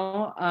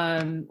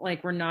know.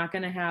 Like we're not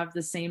going to have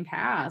the same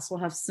paths, we'll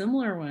have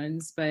similar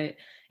ones. But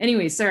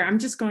anyway, sorry, I'm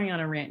just going on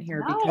a rant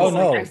here because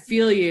I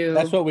feel you.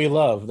 That's what we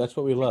love.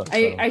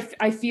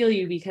 I feel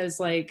you, because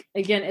like,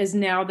 again, as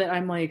now that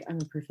I'm like, I'm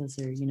a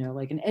professor, you know,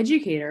 like an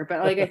educator,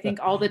 but like I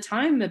think all the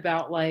time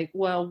about like,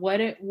 well,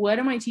 what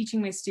am I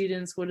teaching my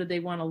students? What do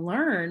they want to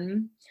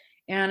learn?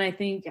 And I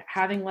think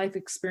having life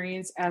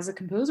experience as a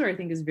composer, I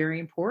think, is very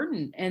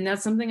important. And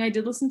that's something I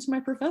did listen to my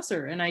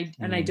professor, and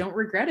I don't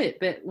regret it.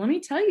 But let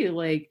me tell you,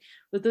 like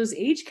with those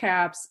age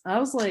caps, I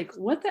was like,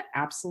 what the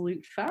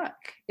absolute fuck?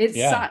 It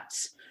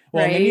sucked.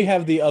 Well, and then you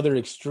have the other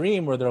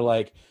extreme where they're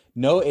like,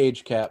 no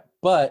age cap,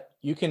 but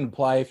you can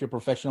apply if you're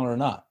professional or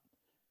not.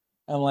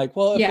 I'm like,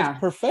 well, if it's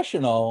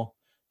professional,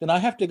 then I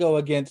have to go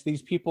against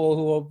these people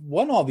who have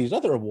won all these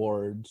other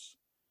awards,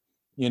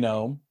 you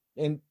know,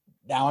 and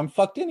now I'm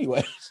fucked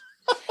anyways.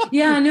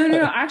 Yeah,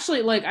 no.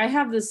 Actually, like I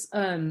have this,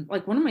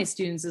 like one of my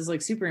students is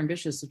like super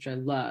ambitious, which I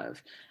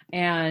love.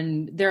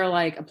 And they're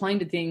like applying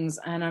to things,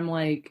 and I'm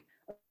like,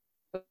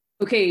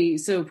 okay,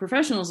 so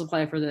professionals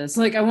apply for this.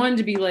 Like I wanted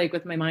to be like,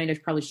 with my mind, I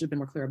probably should have been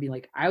more clear. I'd be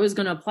like, I was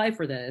going to apply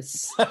for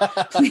this.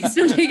 Please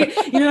don't take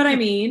it. You know what I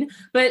mean?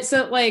 But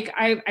so like,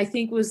 I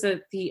think was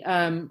that the,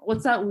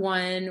 what's that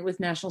one with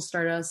National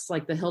Stardust,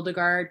 like the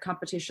Hildegard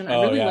competition.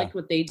 I really liked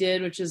what they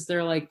did, which is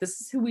they're like, this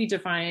is who we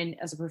define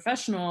as a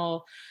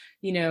professional.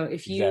 You know,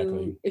 if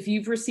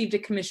you've received a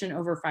commission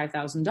over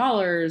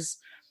 $5,000,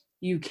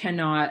 you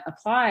cannot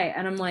apply.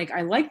 And I'm like,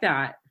 I like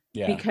that.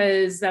 Yeah.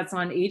 Because that's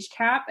on age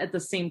cap. At the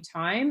same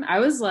time, I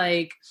was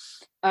like,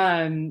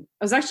 I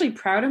was actually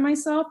proud of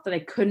myself that I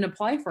couldn't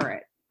apply for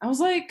it. I was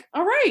like,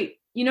 all right,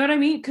 you know what I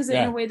mean? Because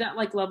in a way that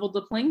like leveled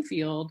the playing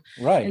field.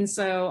 Right. And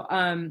so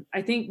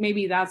I think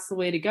maybe that's the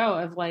way to go,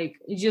 of like,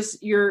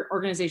 just your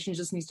organization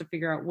just needs to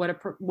figure out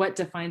what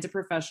defines a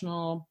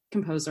professional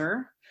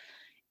composer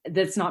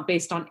that's not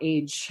based on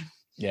age.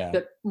 Yeah,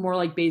 but more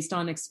like based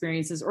on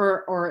experiences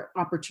or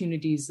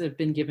opportunities that have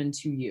been given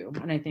to you.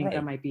 And I think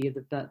that might be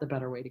the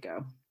better way to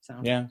go. So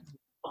yeah.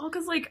 Well,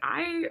 because like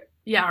I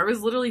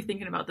was literally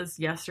thinking about this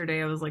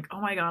yesterday. I was like, oh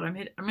my god, I'm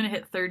gonna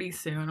hit 30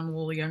 soon. I'm a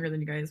little younger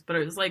than you guys, but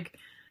it was like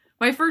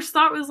my first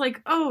thought was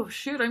like, oh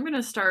shoot, I'm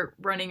gonna start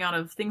running out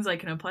of things I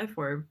can apply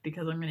for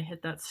because I'm gonna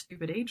hit that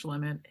stupid age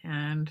limit.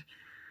 And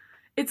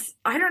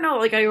I don't know,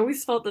 like I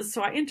always felt this.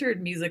 So I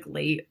entered music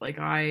late. Like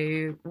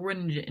I went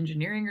into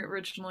engineering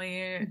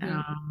originally,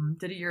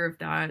 did a year of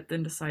that,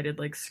 then decided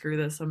like, screw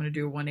this, I'm going to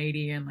do a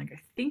 180. And like,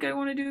 I think I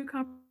want to do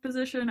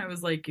composition. I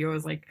was like,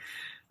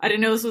 I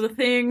didn't know this was a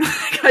thing.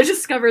 Like, I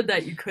discovered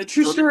that you could.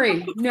 True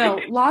story. No,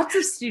 lots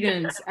of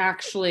students,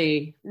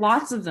 actually,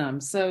 lots of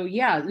them. So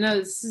yeah, no,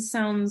 this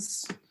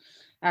sounds,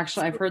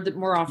 actually, I've heard that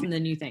more often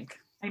than you think.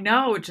 I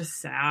know, which is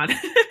sad.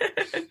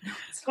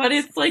 But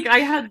it's like I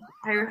had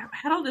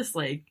all this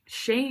like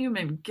shame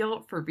and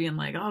guilt for being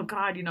like, oh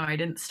god, you know, I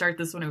didn't start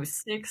this when I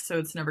was 6, so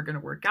it's never going to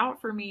work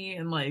out for me.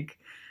 And like,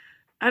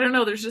 I don't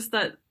know, there's just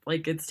that,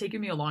 like, it's taken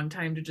me a long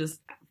time to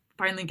just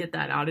finally get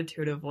that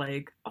attitude of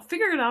like, I'll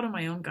figure it out on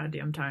my own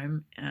goddamn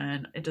time,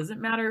 and it doesn't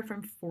matter if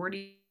I'm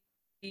 40.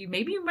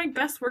 Maybe my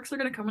best works are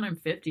going to come when I'm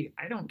 50.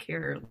 I don't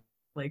care.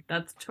 Like,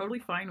 that's totally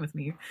fine with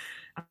me.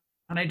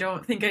 And I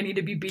don't think I need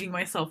to be beating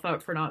myself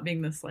up for not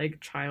being this like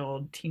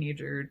child,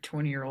 teenager,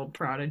 20-year-old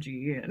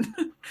prodigy. And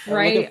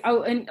Right.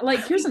 Oh, and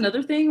like, here's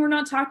another thing we're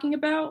not talking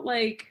about.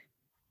 Like,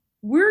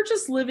 we're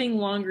just living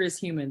longer as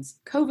humans,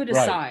 COVID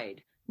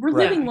aside. We're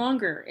living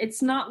longer.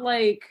 It's not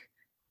like,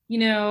 you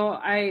know,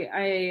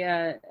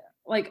 I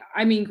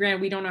mean,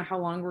 granted, we don't know how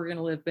long we're going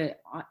to live, but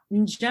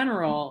in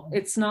general,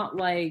 it's not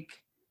like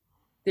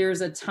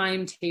there's a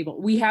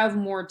timetable. We have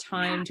more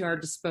time to our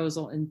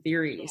disposal in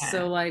theory.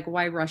 So like,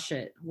 why rush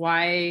it?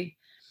 Why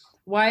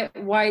I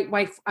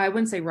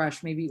wouldn't say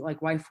rush, maybe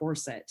like why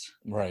force it?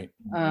 Right.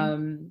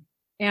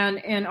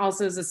 And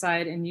also as a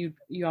side, and you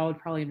all would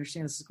probably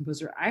understand this as a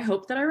composer, I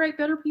hope that I write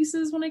better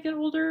pieces when I get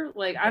older.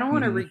 Like, I don't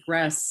want to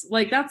regress.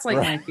 Like, that's like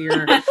my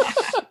fear.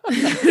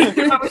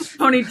 I was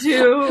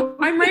 22.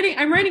 I'm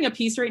writing a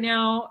piece right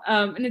now,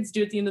 and it's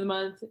due at the end of the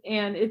month.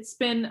 And it's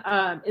been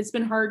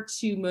hard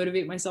to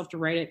motivate myself to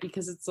write it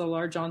because it's a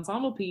large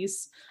ensemble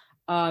piece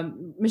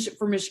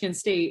for Michigan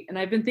State. And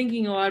I've been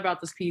thinking a lot about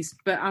this piece,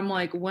 but I'm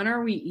like, when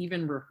are we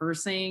even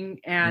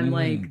rehearsing? And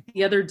like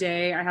the other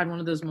day I had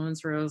one of those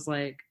moments where I was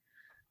like,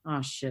 oh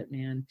shit,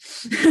 man.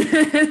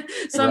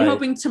 So I'm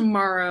hoping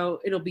tomorrow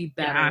it'll be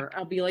better.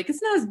 I'll be like,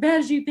 it's not as bad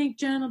as you think,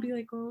 Jen. I'll be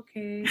like, oh,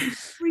 okay.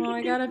 Well,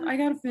 I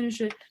gotta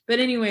finish it. But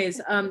anyways,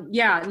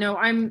 no,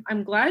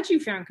 I'm glad you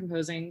found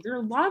composing. There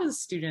are a lot of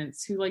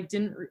students who like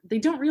they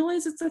don't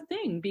realize it's a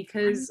thing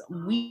because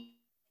we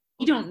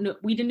didn't know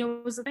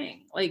it was a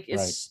thing. Like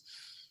it's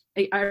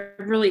I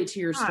relate to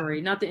your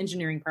story, not the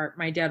engineering part.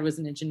 My dad was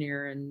an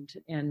engineer and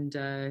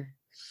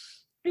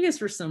I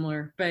guess we're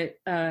similar, but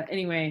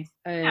anyway,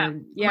 my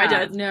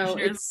dad. No,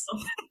 it's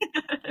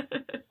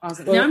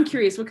awesome. Well, now I'm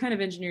curious, what kind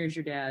of engineer is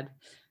your dad?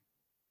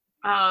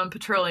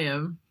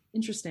 Petroleum.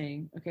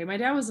 Interesting. Okay, my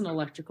dad was an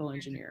electrical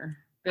engineer.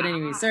 But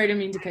anyway, sorry, I didn't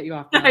mean to cut you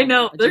off. I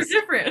know they're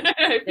different.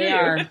 They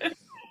are.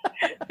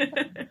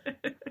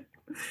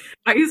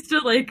 I used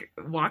to like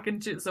walk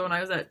into. So when I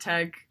was at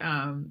Tech,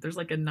 there's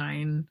like a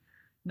nine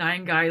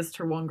guys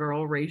to one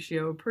girl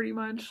ratio pretty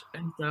much.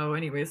 And so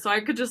anyway, so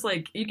I could just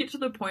like, you get to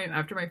the point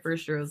after my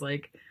first year, I was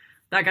like,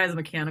 that guy's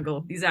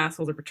mechanical, these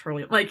assholes are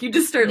petroleum. Like you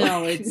just start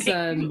it's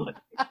true.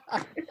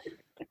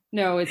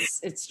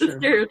 The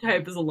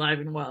stereotype is alive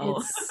and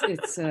well.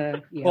 It's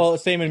yeah. Well,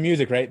 same in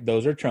music, right?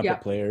 Those are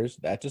trumpet players.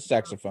 That's a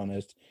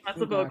saxophonist.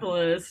 That's a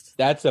vocalist.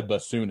 That's a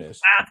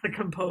bassoonist. That's the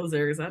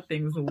composers. That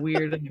thing's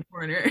weird in the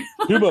corner.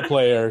 Tuba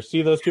player.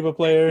 See those tuba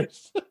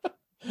players?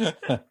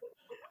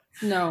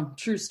 No,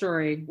 true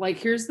story. Like,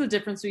 here's the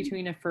difference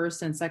between a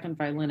first and second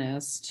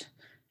violinist.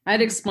 I had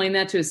to explain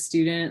that to a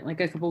student like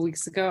a couple of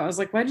weeks ago. I was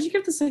like, why did you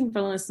give the second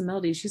violinist the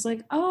melody? She's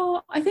like,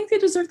 oh, I think they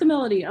deserve the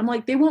melody. I'm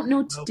like, they won't know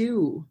what to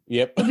do.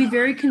 Yep. They'll be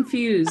very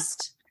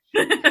confused.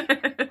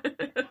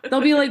 They'll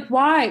be like,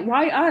 why?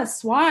 Why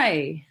us?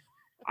 Why?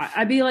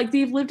 I'd be like,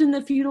 they've lived in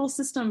the feudal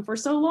system for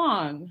so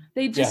long.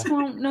 They just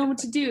won't know what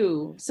to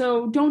do.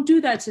 So don't do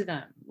that to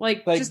them.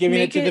 Like just giving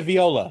it to the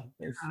viola.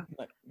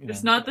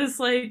 It's not this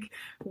like,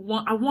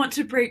 I want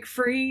to break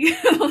free.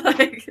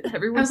 Like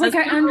everyone. I was like,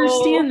 I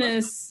understand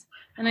this.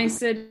 And I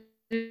said,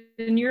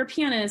 and you're a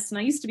pianist, and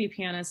I used to be a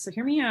pianist, so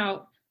hear me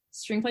out.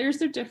 String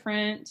players are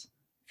different.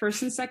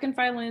 First and second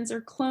violins are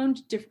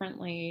cloned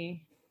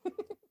differently.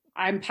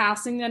 I'm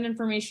passing that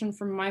information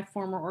from my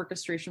former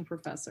orchestration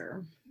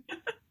professor.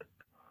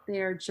 They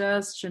are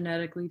just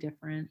genetically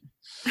different.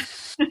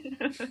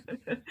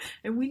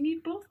 And we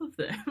need both of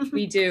them.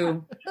 We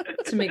do,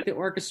 to make the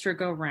orchestra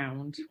go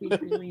round. We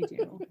really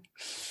do.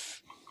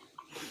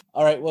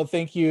 All right. Well,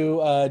 thank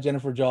you,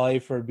 Jennifer Jolly,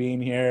 for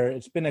being here.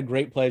 It's been a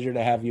great pleasure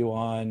to have you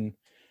on.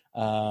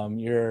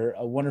 You're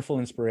a wonderful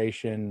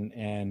inspiration,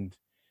 and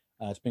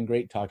it's been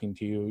great talking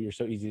to you. You're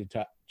so easy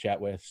to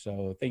chat with.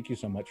 So thank you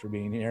so much for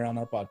being here on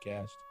our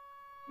podcast.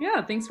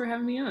 Yeah, thanks for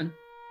having me on.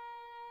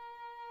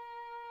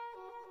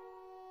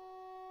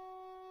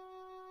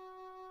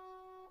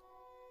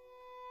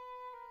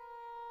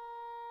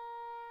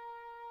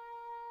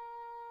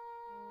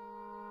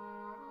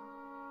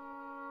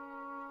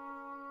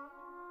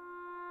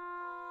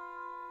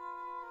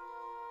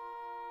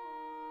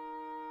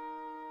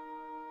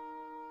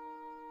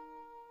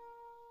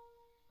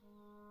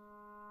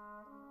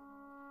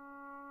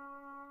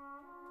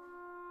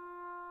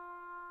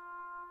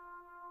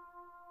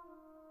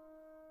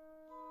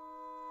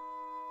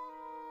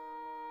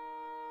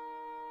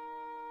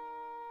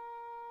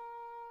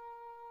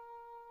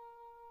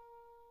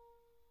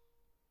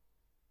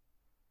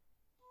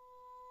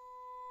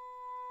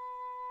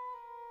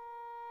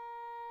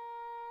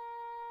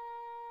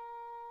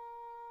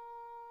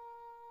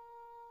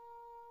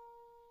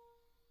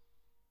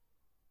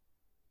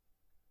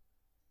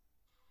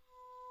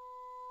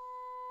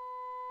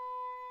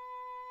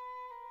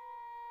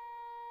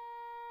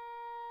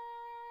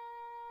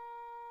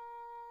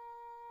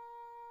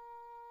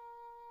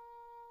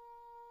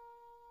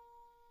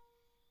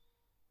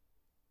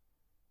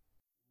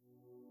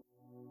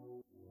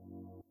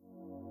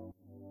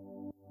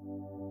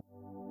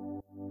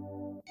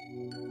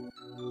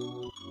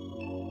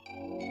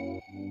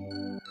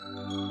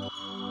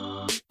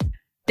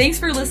 Thanks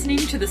for listening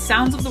to the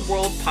Sounds of the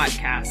World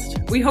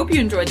podcast. We hope you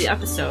enjoyed the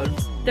episode.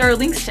 There are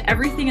links to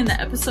everything in the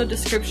episode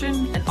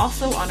description and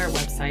also on our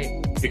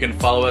website. You can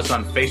follow us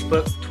on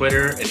Facebook,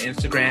 Twitter, and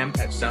Instagram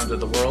at Sounds of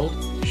the World.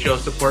 To show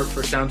support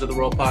for Sounds of the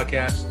World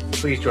podcast,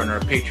 please join our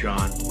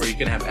Patreon, where you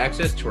can have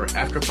access to our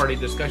after-party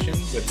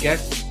discussions with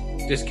guests,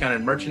 discounted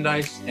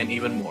merchandise, and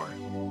even more.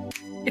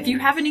 If you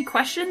have any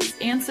questions,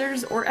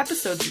 answers, or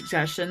episode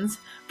suggestions,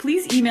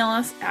 please email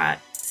us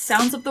at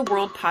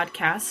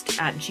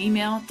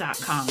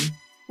soundsoftheworldpodcast@gmail.com.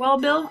 Well,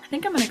 Bill, I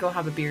think I'm going to go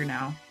have a beer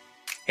now.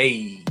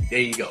 Hey,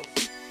 there you go.